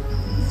elders.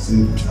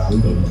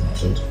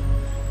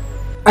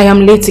 I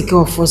am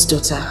Etiko, first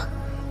daughter.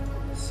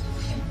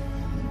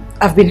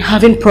 I've been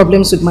having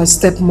problems with my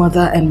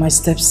stepmother and my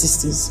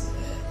stepsisters.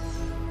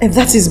 And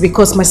that is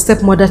because my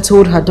stepmother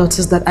told her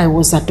daughters that I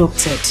was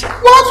adopted.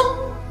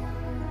 What?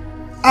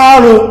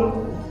 Aro.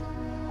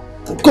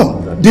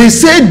 Come, they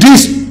say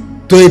this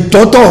to a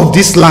daughter of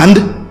this land?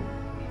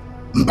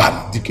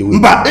 Mba,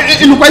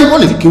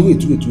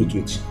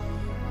 wait.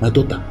 My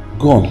daughter,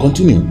 go on,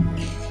 continue.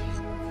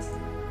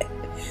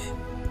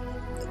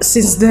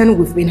 Since then,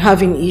 we've been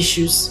having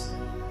issues.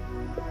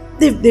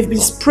 They've been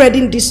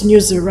spreading this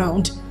news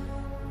around,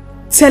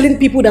 telling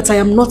people that I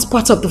am not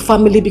part of the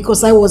family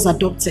because I was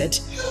adopted.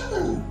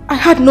 I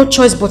had no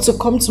choice but to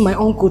come to my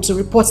uncle to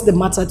report the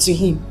matter to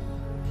him.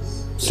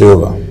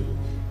 Silva,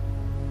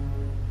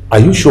 are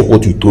you sure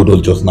what you told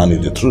us just now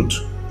is the truth?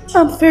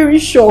 I'm very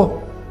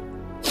sure.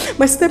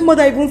 My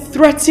stepmother even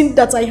threatened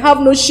that I have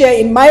no share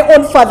in my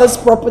own father's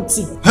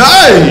property.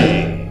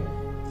 Hey!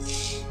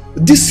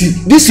 This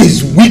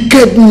is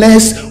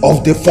wickedness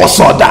of the first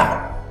order.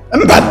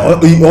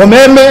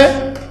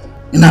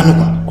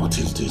 What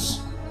is this?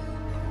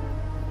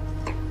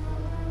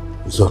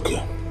 It's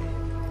okay.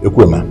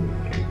 Ekwema,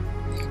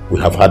 we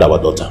have had our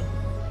daughter.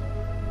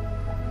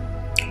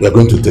 We are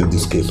going to take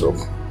this case off.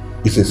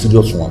 It's a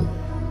serious one.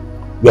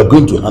 We are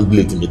going to handle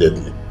it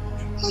immediately.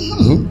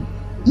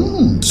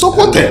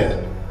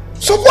 Supported.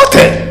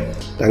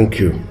 Thank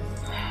you.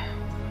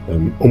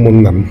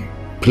 Omonam,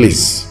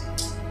 please.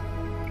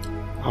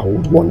 I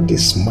would want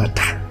this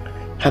matter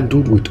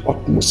handled with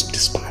utmost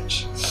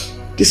dispatch.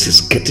 This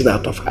is getting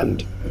out of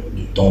hand.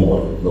 Don't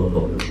worry, no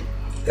problem.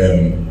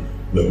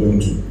 We are going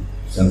to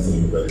send for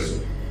you very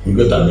soon. You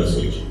get that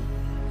message.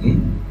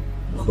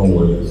 Don't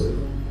worry yourself.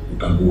 You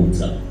can go with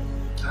her.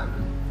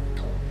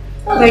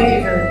 Thank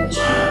you very much.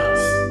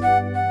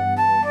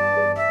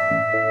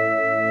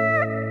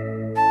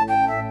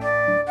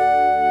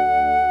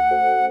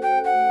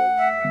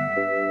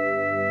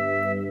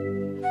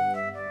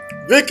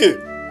 Vicky!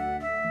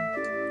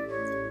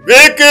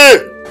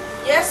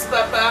 Yes,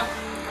 Papa.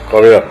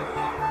 Come here.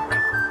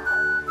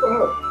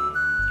 Come.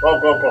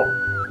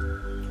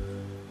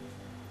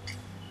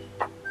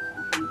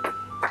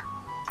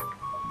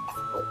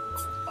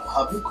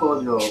 Have you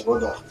called your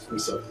brother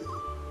recently?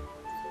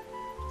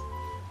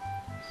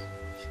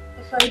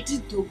 I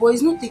did though, but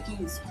he's not taking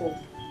his call.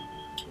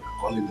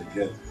 Call him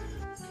again.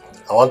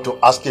 I want to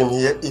ask him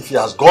here if he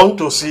has gone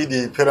to see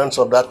the parents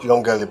of that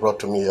young girl he brought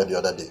to me here the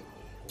other day.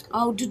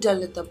 I'll do that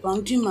later, but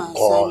I'm doing my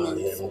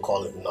assignment.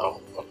 Call him now,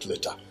 not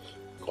later.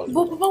 But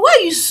Papa, why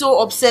are you so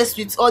obsessed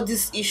with all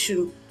this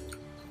issue?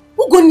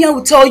 Ugonia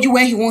will tell you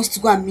when he wants to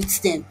go and meet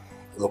them.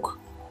 Look,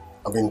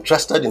 I'm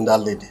interested in that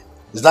lady.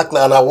 Is that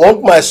clear? And I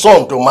want my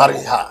son to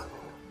marry her.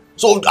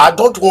 So I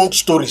don't want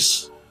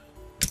stories.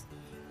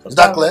 Is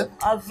that clear?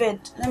 I've read.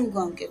 Let me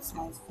go and get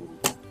my phone.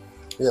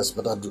 Yes,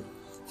 but I do.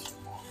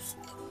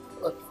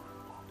 I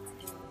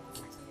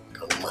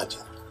can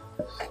imagine.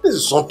 This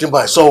is something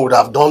my son would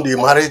have done the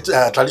marriage,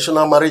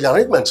 traditional marriage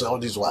arrangements all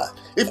this while.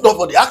 If not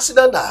for the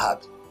accident I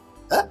had.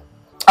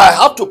 I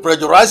have to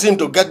pressurize him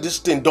to get this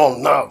thing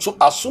done now, so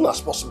as soon as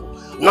possible.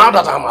 Now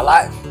that I'm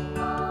alive.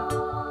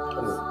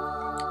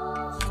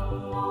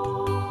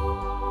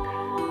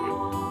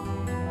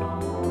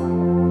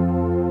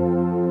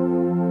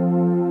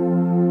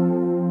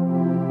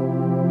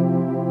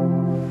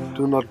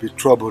 Do not be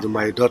troubled,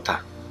 my daughter.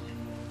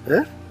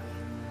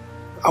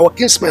 Our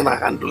kinsmen are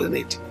handling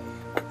it.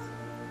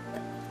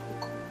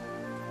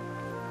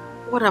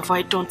 What have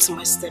I done to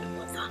my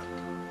stepmother?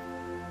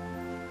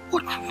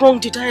 What wrong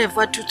did I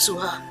ever do to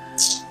her?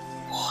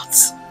 What?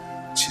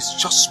 She's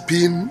just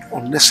being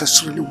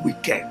unnecessarily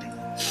wicked.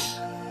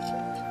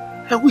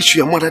 I wish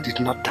your mother did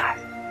not die.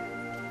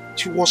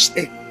 She was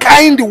a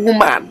kind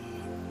woman.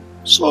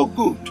 So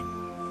good.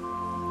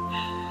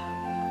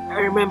 I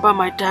remember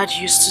my dad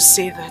used to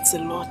say that a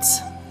lot.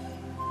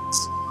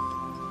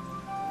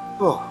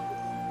 Oh.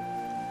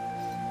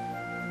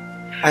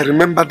 I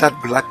remember that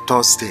Black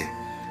Thursday.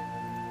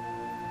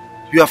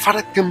 Your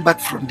father came back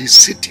from the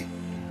city.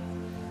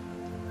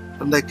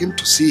 And I came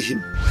to see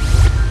him.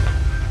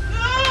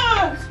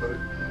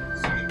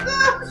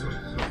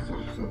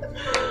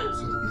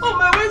 Oh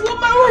my ways,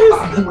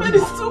 this man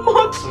is too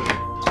much.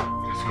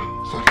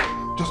 Sorry.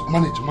 Just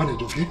manage,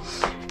 okay?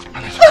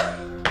 Manage.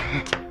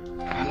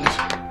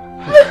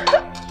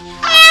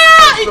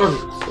 Sorry.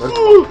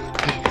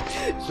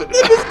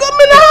 Baby's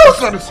coming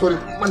out! Sorry.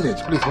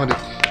 Manage, please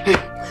manage. Hey.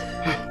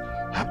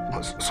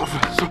 Sorry.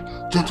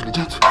 Gently.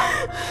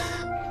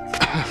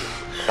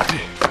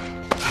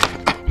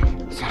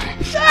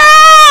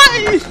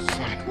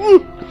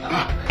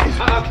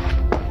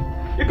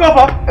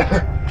 Papa!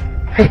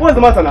 What's the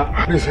matter now?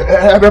 Please,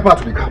 help out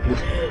to the car,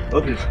 please.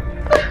 Okay.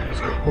 Let's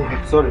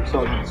go.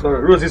 Sorry.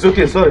 Rose, it's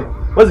okay, sorry.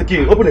 Where's the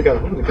key? Open the car.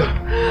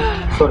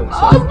 Sorry.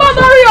 Husband,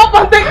 hurry up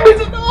and take me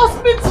to the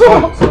hospital.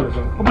 Sorry.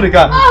 Open the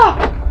car.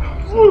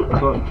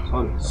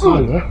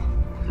 Sorry.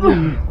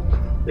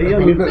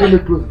 Let me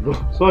close the door.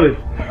 Sorry.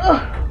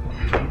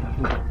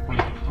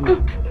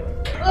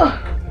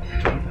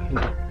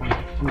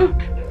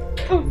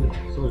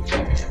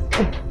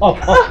 Up.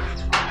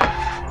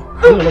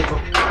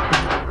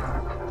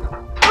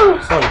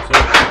 Sorry.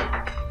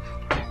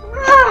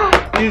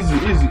 Easy.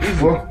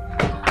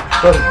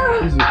 Sorry,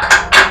 easy.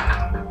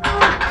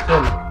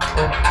 Sorry.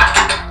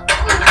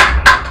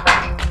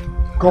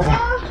 Cover.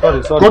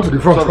 Sorry. Go to the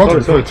front.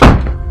 Sorry.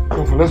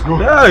 Cover, let's go.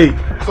 Hey!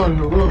 Sorry.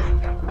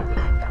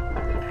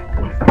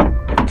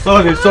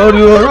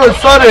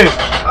 Sorry.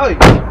 Hey!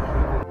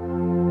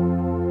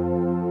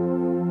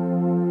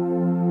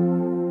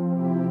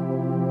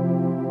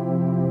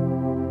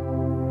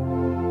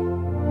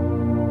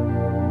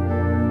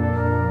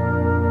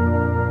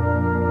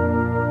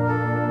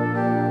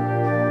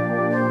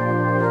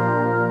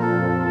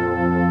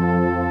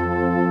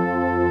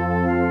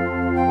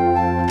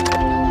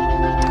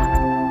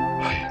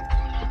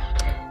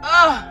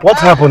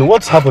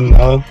 What's happened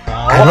now?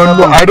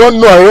 I don't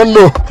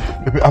know.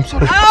 Baby, I'm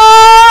sorry.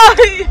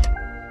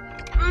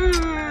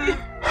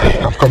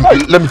 I'm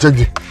coming. Let me check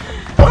the...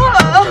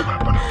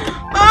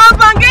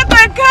 Get the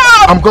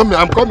car! I'm coming. No,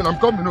 I'm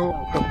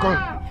coming.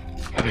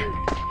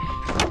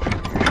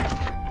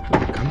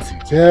 Come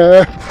sit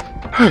here.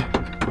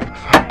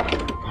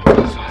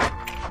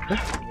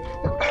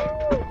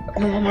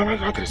 No,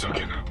 it's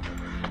okay now.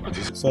 What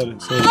is it? Sorry.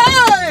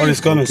 What is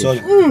coming? Sorry.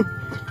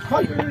 No.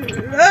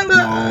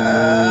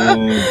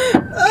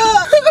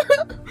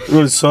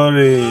 Rose,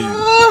 sorry.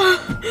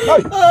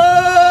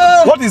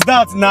 What is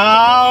that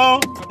now?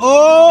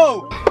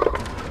 Oh!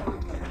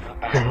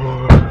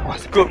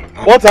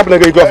 What happened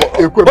again?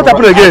 What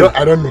happened again?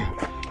 I don't know.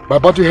 My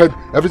battery head,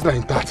 everything is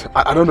intact.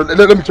 I don't know.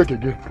 Let me check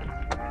again.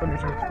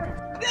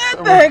 Get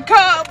the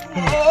car!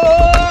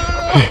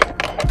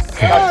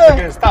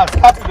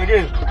 Start it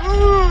again.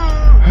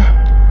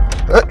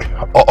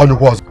 On the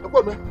walls.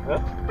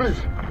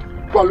 Please.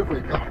 Go and look for a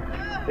car.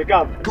 A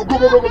car? Go.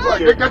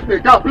 Get me a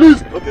car,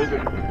 please. Okay.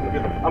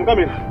 I'm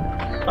coming.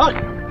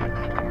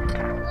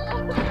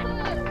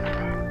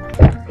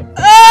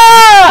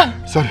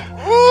 Sorry.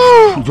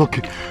 It's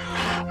okay.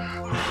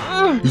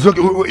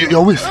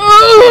 Your waist.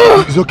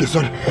 It's okay,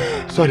 sorry.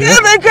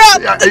 Get the car!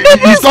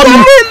 He's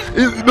coming.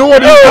 No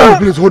one is coming,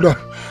 please, hold on.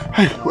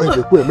 Hey,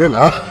 wait, man,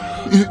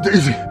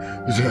 Easy.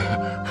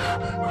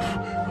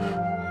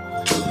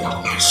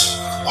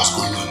 What's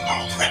going on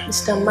now?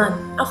 Mr.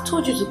 Man, I've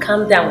told you to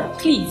calm down,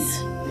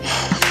 please.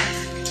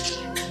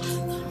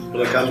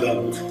 Brother, calm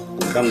down.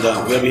 Calm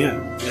down. We're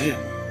here. We're here.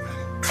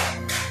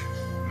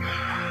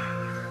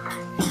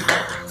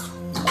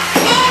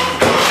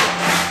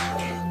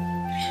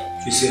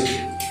 She's here.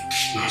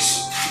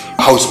 Yes.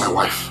 How is my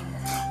wife?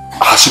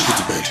 Has she put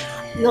to bed?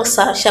 No,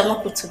 sir, she has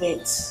not put to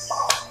bed.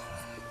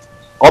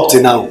 Up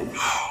to now.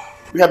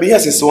 We have been here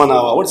since 1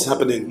 hour. What is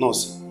happening,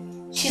 nurse?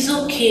 She's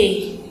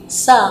okay.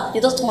 Sir, he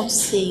doesn't want to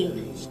see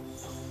you.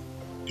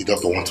 The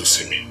doctor wants to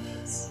see me.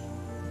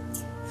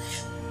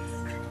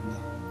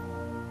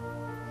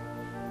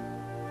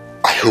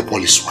 I hope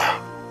all is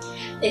well.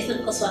 There's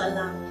no cause for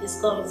alarm. He's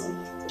gone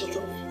to the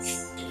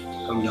office.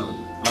 Calm down.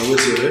 I'll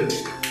wait here, eh?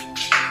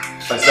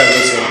 If I start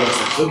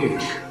waiting,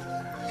 okay.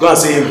 Go and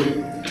see him.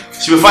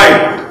 She'll be fine.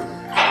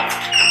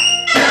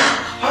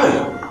 Hi.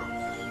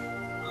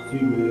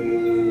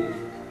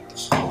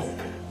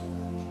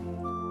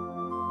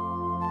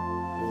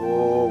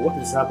 Oh, what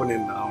is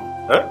happening now?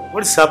 Huh?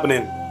 What is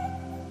happening?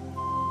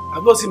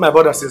 I've not seen my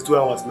brother since 2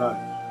 hours now.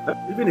 Huh?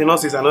 Even the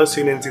nurses are not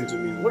saying anything to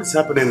me. What is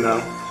happening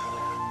now?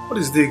 What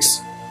is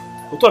this?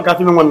 We'll talk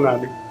after me one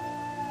night.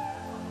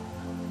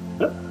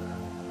 Huh?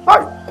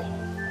 Hi.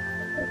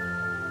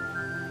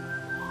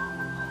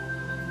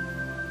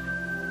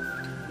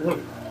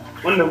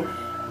 One now.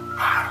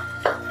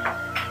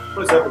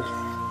 What is happening?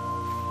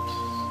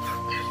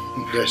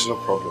 There's no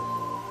problem.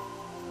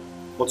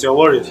 But you're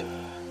worried.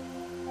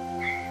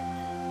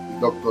 The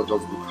doctor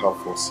just booked her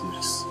for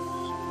 6.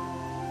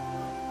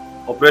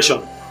 Operation?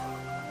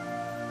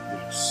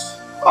 Yes.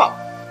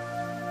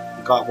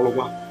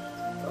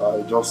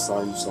 I just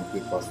signed some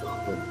papers for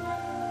her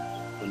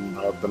and I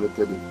have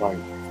donated a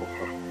fine for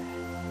her.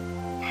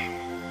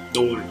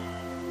 Don't worry.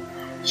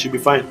 She'll be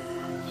fine.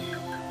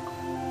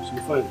 She'll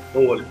be fine.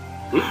 Don't worry.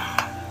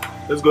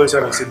 Let's go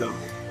inside and sit down.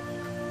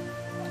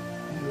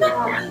 I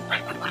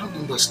don't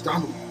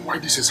understand why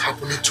this is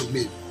happening to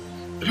me.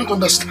 I don't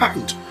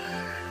understand.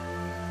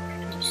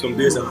 Some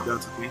days like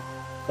that, okay?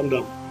 Calm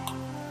down.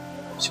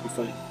 She'll be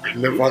fine. I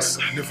never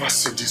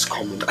see this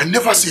coming. I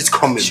never see it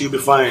coming. She'll be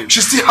fine.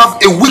 She still have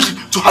a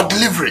week to her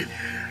delivery.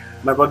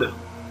 My brother,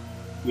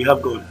 we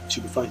have God.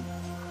 She'll be fine.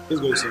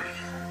 Let's go inside.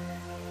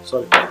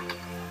 Sorry.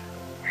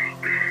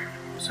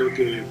 It's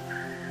okay.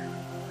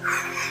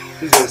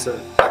 Let's go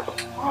inside.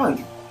 Come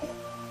on.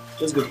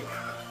 Let's go.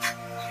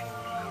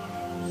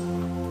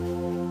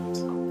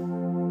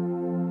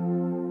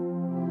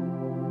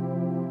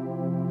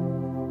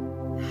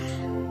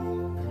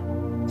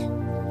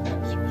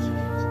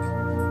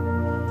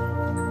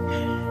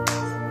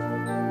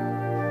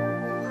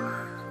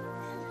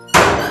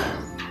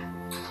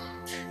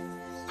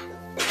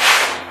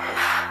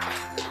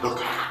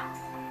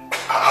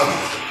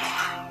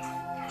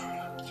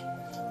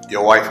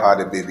 Your wife had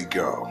a baby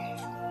girl.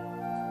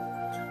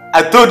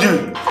 I told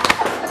you!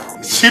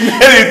 She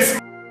made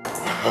it!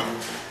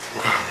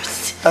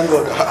 Thank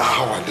God.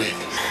 How are they?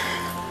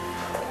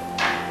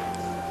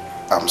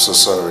 I'm so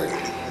sorry.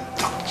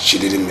 She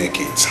didn't make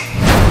it.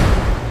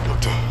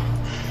 Doctor,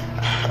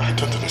 I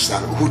don't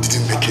understand. Who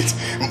didn't make it?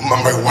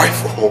 My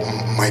wife or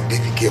my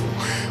baby girl?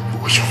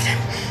 Which of them?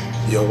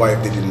 Your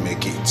wife didn't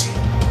make it.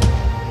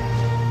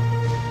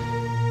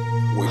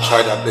 We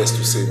tried our best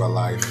to save her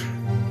life.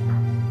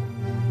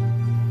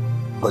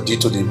 But due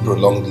to the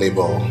prolonged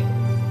labor,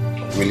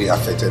 really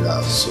affected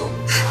her, so...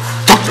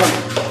 Doctor!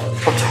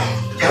 Calm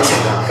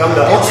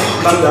down.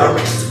 Calm down.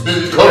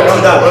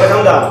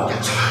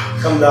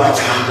 Calm down.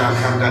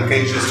 Calm down. Can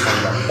you just calm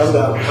down? Calm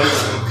down.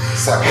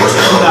 Sir, calm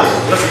down.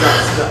 Just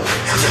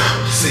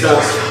sit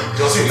down.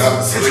 Sit down.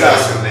 Just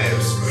relax your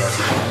nerves.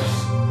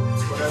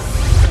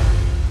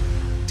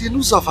 The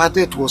news of her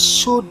death was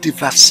so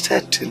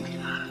devastating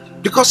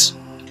because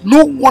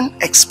no one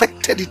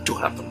expected it to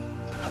happen.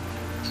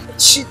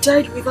 She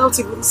died without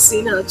even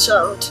seeing her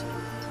child.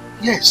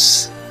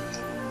 Yes.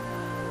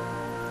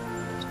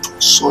 It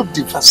was so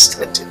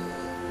devastating.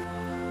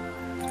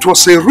 It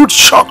was a rude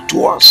shock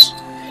to us.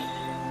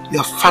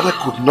 Your father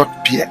could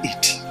not bear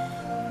it.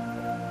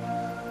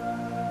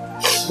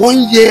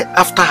 1 year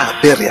after her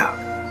burial,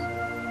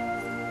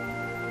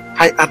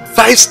 I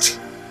advised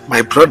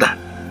my brother,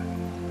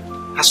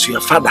 as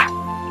your father,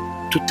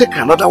 to take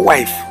another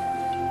wife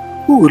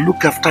who will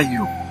look after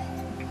you.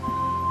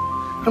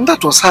 And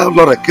that was how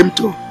Laura came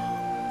to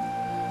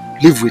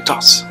live with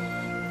us.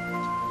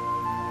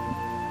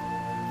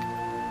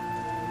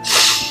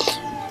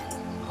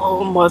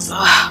 Oh,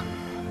 Mother.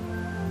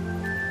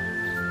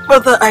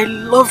 Mother, I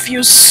love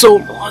you so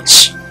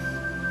much.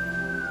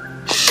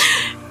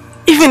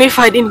 Even if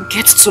I didn't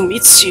get to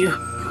meet you,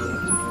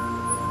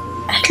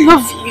 I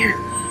love you.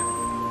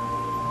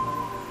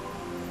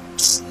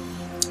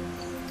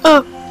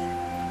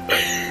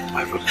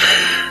 My brother,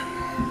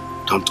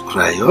 don't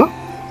cry, huh?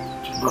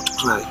 Do not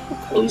cry.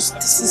 Please,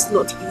 this is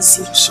not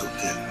easy. It's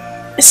okay.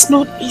 It's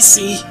not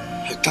easy.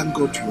 I thank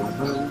God you are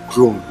now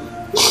grown.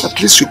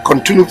 At least you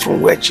continue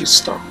from where she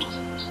stopped.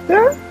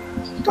 Yeah?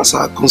 That's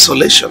our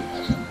consolation.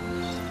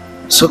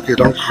 It's okay,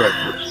 don't cry.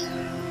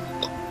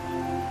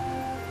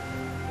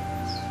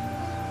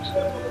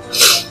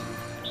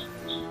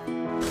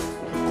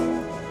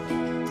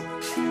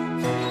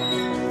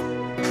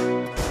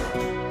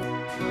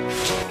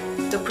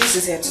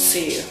 is here to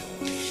see you.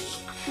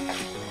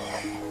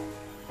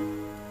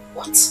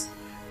 What?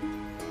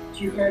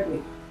 You heard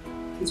me.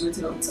 He's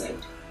waiting outside.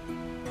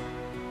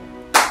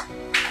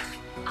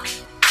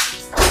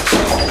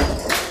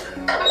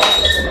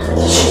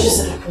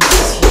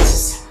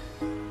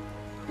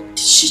 Did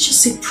she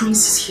just say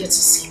Prince is here to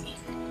see me?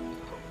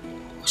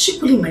 Was she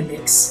pulling my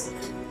legs?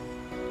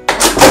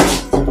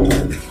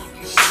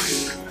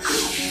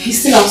 He's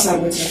still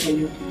outside waiting for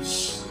you.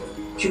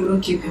 You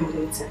wouldn't keep him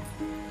waiting.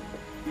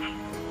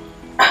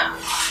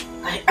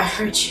 I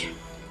heard you.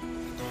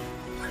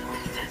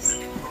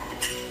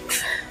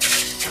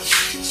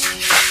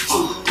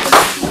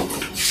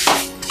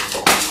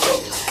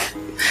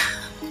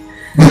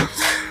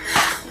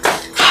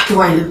 How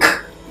do I look?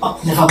 Oh,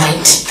 never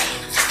mind.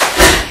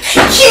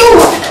 You!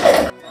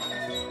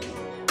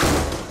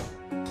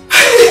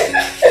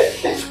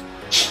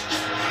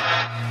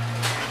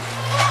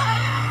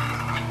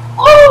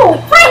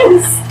 Oh,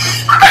 Prince!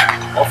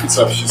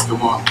 Officer, she's the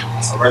one.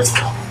 Arrest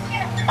her.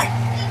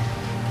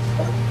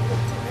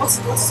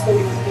 What's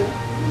going on here?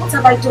 What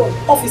have I done?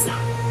 Officer.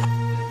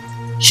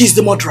 She's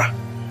the murderer.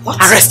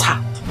 What? Arrest her.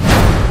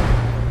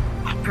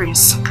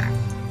 Prince,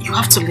 you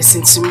have to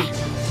listen to me.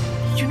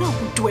 You know I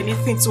wouldn't do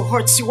anything to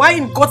hurt you. Why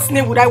in God's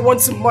name would I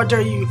want to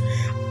murder you?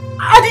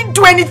 I didn't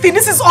do anything.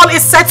 This is all a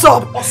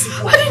setup.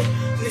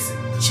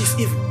 Listen, she's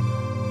evil.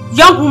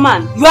 Young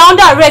woman, you are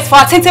under arrest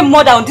for attempted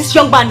murder on this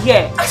young man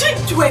here. I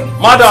didn't do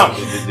anything. Madam!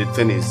 The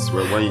thing is,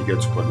 when you get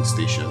to police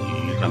station,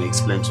 you can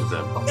explain to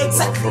them.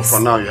 Exactly. But for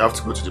now, you have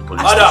to go to the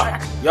police Madam,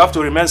 station. you have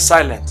to remain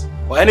silent.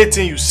 Or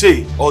anything you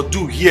say or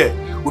do here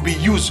will be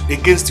used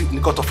against you in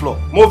the court of law.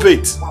 Move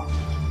it.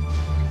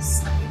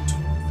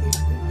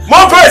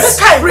 Move it!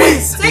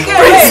 Prince! Take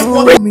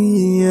it!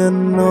 Me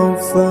an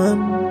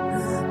orphan.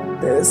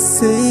 They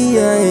say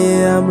I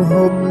am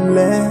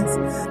homeless,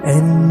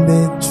 and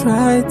they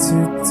try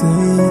to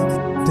take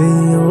the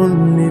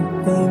only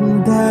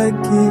thing that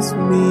gives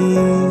me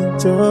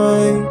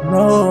joy.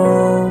 No,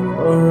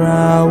 or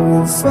I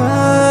will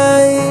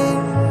fight.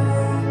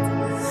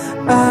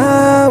 I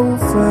will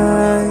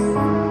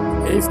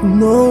fight. If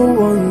no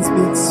one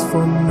speaks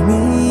for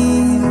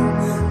me,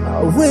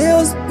 I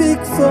will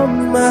speak for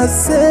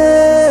myself.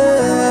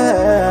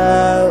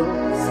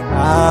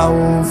 I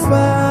will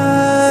fight.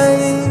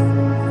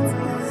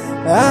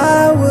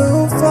 I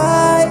will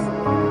fight.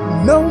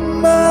 No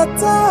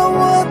matter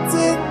what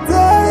it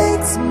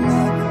takes me,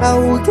 I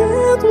will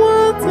get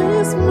what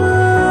is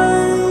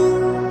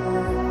mine.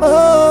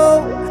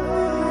 Oh,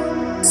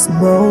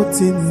 small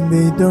thing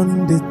they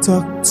don't, they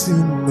talk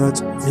too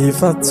much.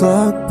 If I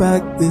talk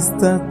back, they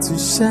start to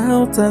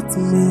shout at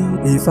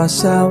me. If I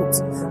shout,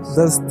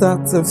 they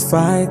start to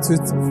fight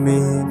with me.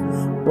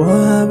 What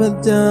have I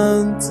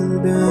done to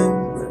them?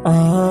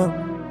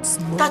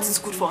 That is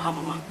good for her,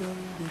 Mama.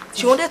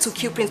 She wanted to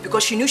kill Prince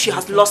because she knew she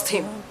has lost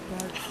him.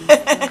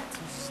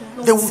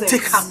 They will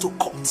take her to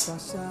court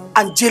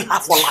and jail her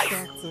for life.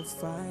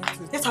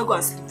 Let her go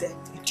and sleep there,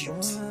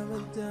 idiot.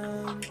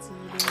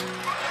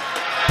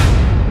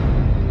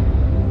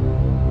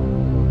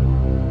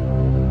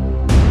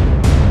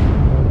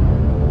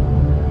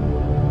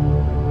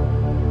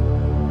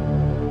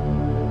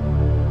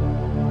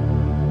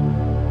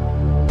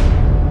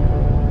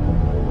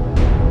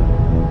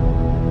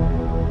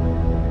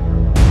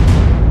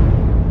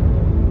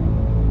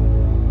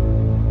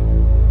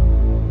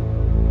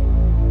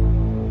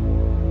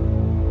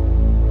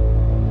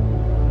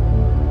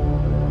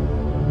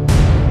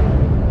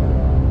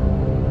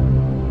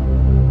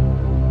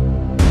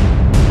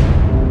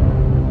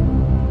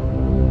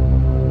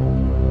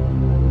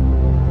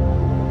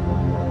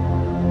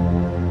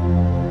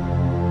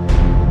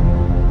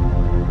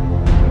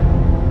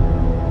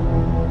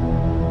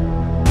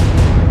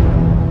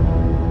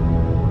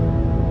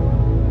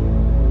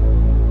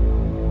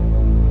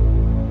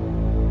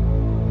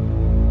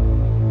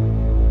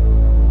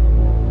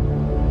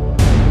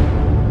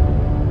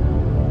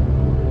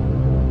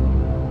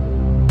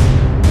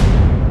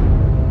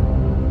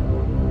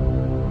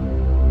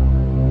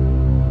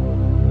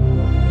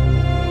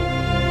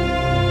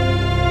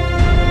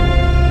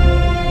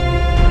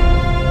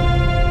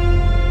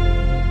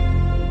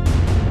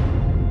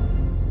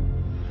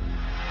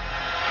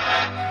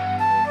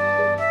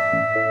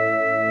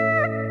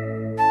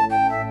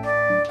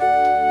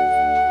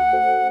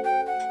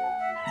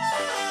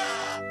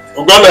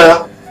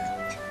 Ogana.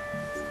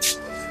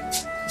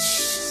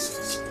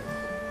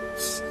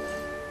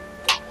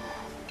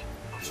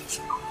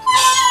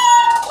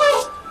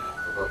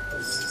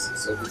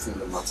 Is everything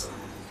the matter?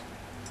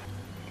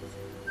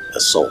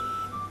 So,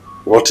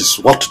 what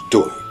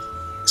doing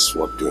is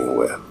what doing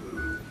well.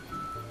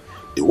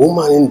 The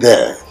woman in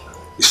there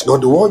is not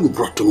the one you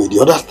brought to me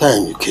the other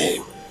time you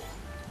came.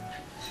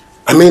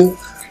 I mean,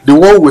 the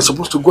one we were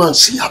supposed to go and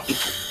see her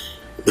people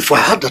before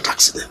I had that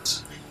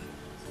accident.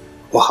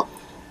 What happened?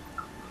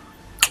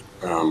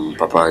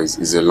 Papa,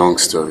 it's a long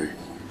story.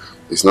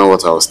 It's not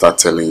what I will start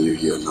telling you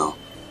here now.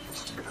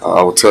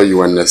 I will tell you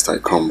when next I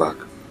come back.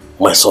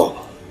 My son,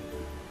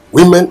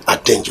 women are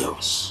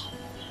dangerous.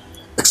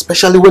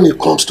 Especially when it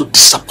comes to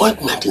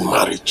disappointment in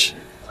marriage.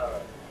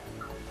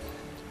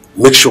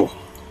 Make sure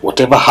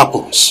whatever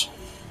happens,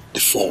 the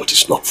fault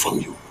is not from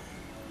you.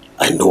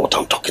 I know what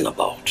I'm talking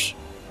about.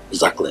 Is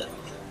that clear?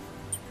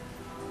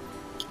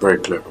 Very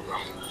clear, Baba.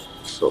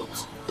 So,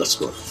 let's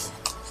go.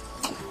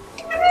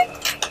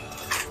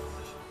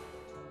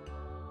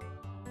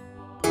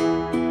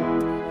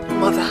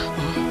 Mother,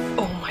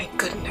 oh my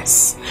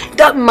goodness.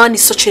 That man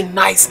is such a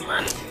nice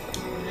man.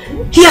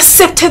 He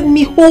accepted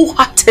me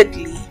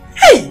wholeheartedly.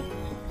 Hey!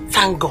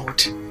 Thank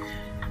God.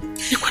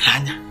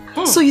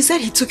 So you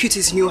said he took you to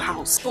his new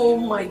house? Oh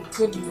my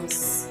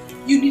goodness.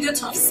 You needed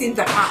to have seen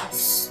the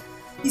house.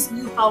 His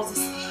new house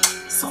is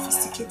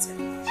sophisticated.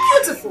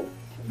 Beautiful.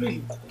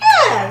 Really?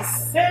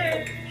 Yes.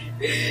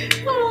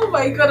 Oh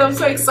my God, I'm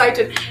so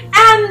excited.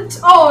 And,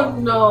 oh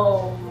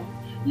no.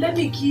 Let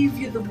me give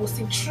you the most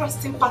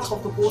interesting part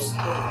of the whole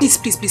story.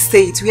 Please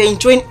say it. We are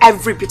enjoying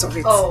every bit of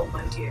it. Oh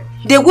my dear.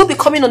 They will be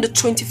coming on the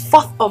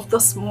 24th of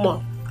this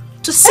month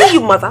to see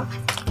you, Mother.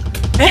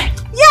 Eh?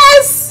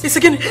 Yes! It's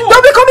again.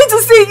 They'll be coming to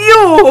see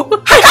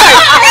you.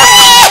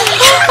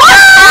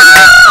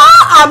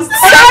 I'm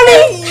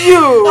telling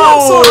you.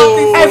 I'm so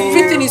happy for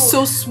Everything you. is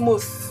so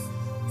smooth.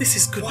 This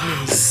is good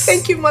news.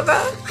 Thank you, Mother.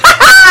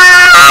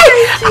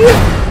 Thank you.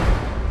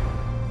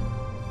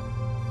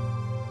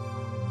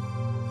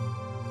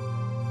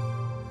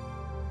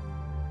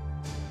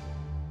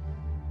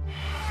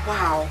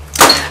 Wow.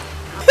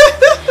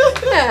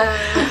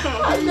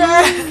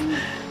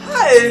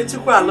 Hey,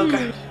 Chukwa, look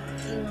at.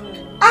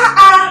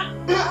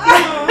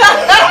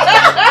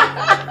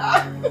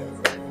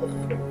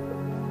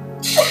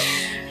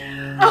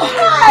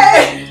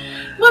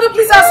 Mother,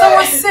 please, as I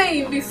was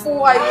saying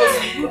before, I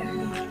was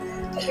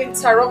rudely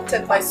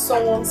interrupted by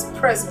someone's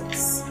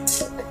presence.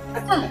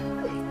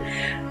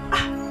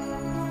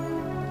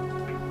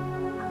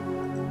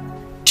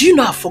 Do you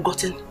know I've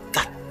forgotten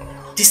that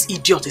this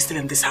idiot is still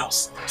in this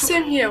house?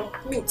 Same here,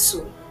 me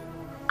too.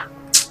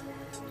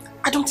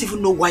 I don't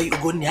even know why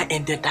Ugonia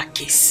ended that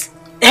case.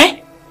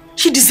 Eh?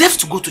 She deserves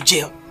to go to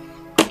jail.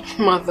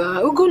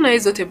 Mother, Ugonna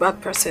is not a bad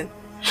person.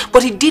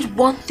 But he did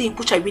one thing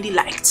which I really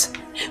liked.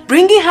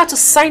 Bringing her to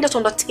sign that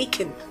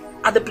undertaking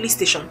at the police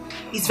station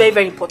is very,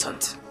 very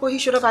important. Well, he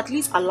should have at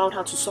least allowed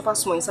her to suffer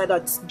small inside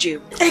that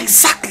jail.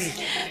 Exactly.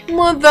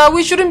 Mother,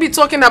 we shouldn't be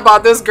talking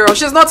about this girl.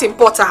 She's not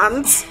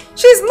important.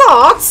 She's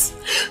not.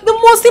 The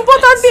most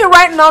important thing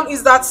right now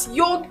is that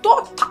your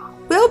daughter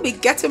will be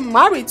getting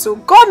married to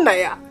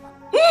Godnaya.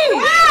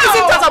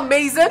 Isn't that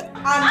amazing?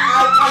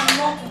 I'm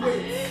not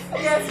waiting.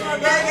 Yes,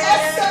 Mother.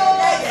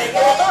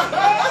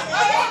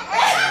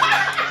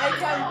 I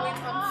can't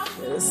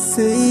wait.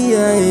 Say I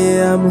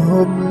am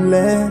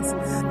homeless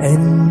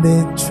and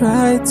they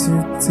try to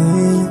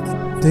take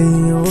the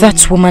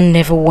That woman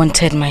never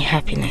wanted my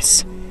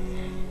happiness.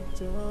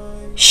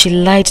 She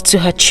lied to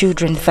her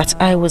children that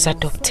I was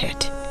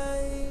adopted.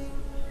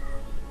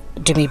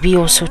 Dumebi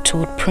also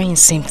told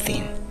Prince same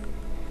thing.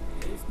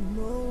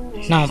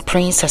 Now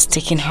Prince has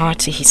taken her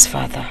to his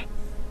father.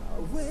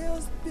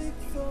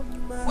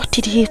 What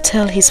did he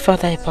tell his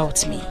father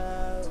about me?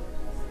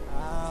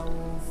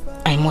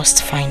 I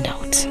must find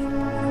out.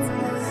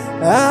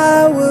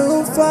 I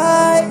will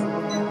fight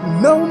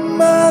no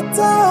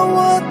matter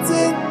what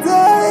it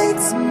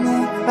takes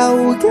me. I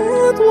will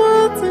get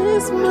what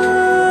is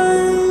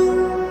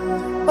mine.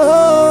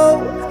 Oh,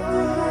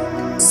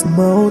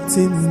 small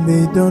thing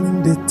they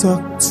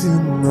talk too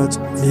much.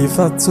 If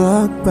I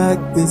talk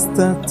back, they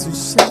start to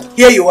shout.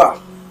 Here you are.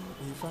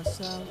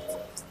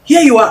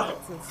 Here you are,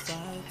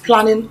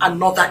 planning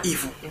another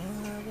evil.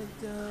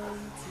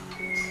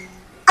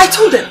 I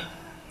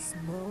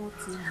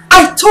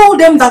told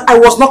them that I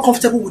was not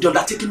comfortable with the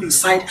undertaking you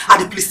signed at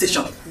the police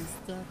station.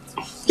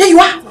 Here you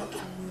are.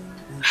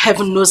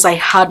 Heaven knows I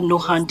had no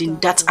hand in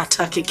that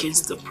attack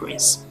against the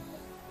prince.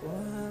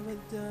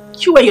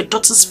 You and your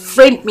daughters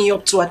framed me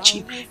up to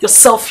achieve your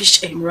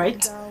selfish aim,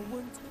 right?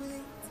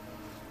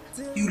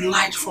 You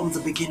lied from the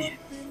beginning.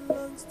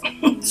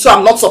 So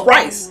I'm not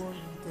surprised.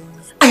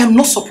 I am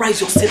not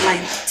surprised you're still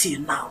lying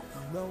till now.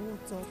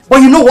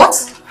 But you know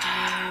what?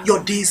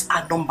 Your days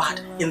are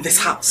numbered in this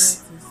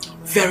house.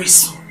 Very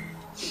soon.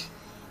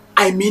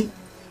 I mean,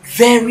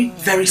 very,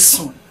 very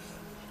soon.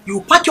 You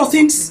will pack your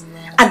things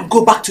and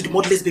go back to the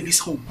motherless baby's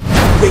home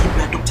where you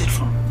were adopted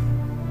from.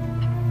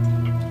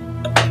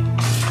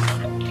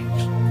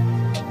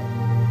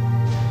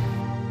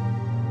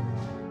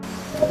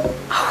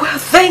 Well,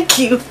 thank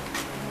you.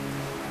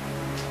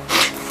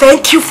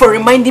 Thank you for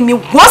reminding me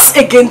once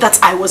again that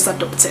I was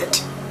adopted.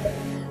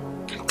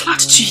 I'm glad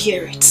to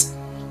hear it.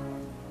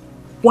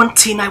 One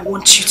thing I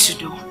want you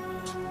to know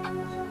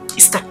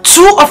is that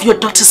two of your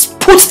daughters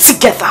put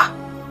together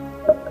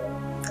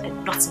are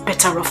not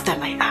better off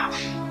than I am.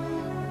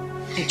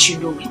 And you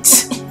know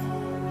it.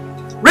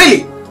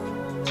 Really?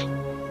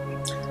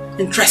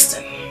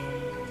 Interesting.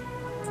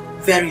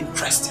 Very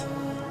interesting.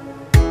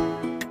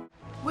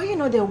 Were you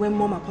not there when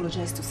Mom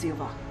apologized to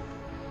Silva?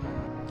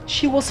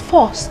 She was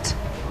forced.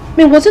 I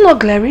mean, was it not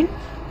glaring?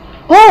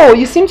 Oh,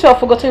 you seem to have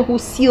forgotten who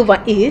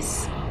Silva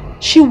is.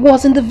 she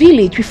was in the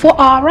village before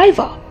our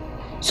arrival.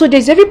 So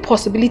there's every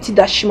possibility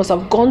that she must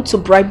have gone to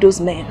bribe those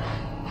men.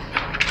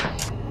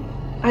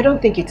 I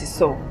don't think it is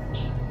so.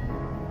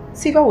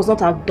 Silva was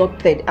not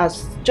abducted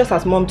just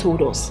as Mom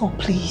told us. Oh,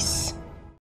 please.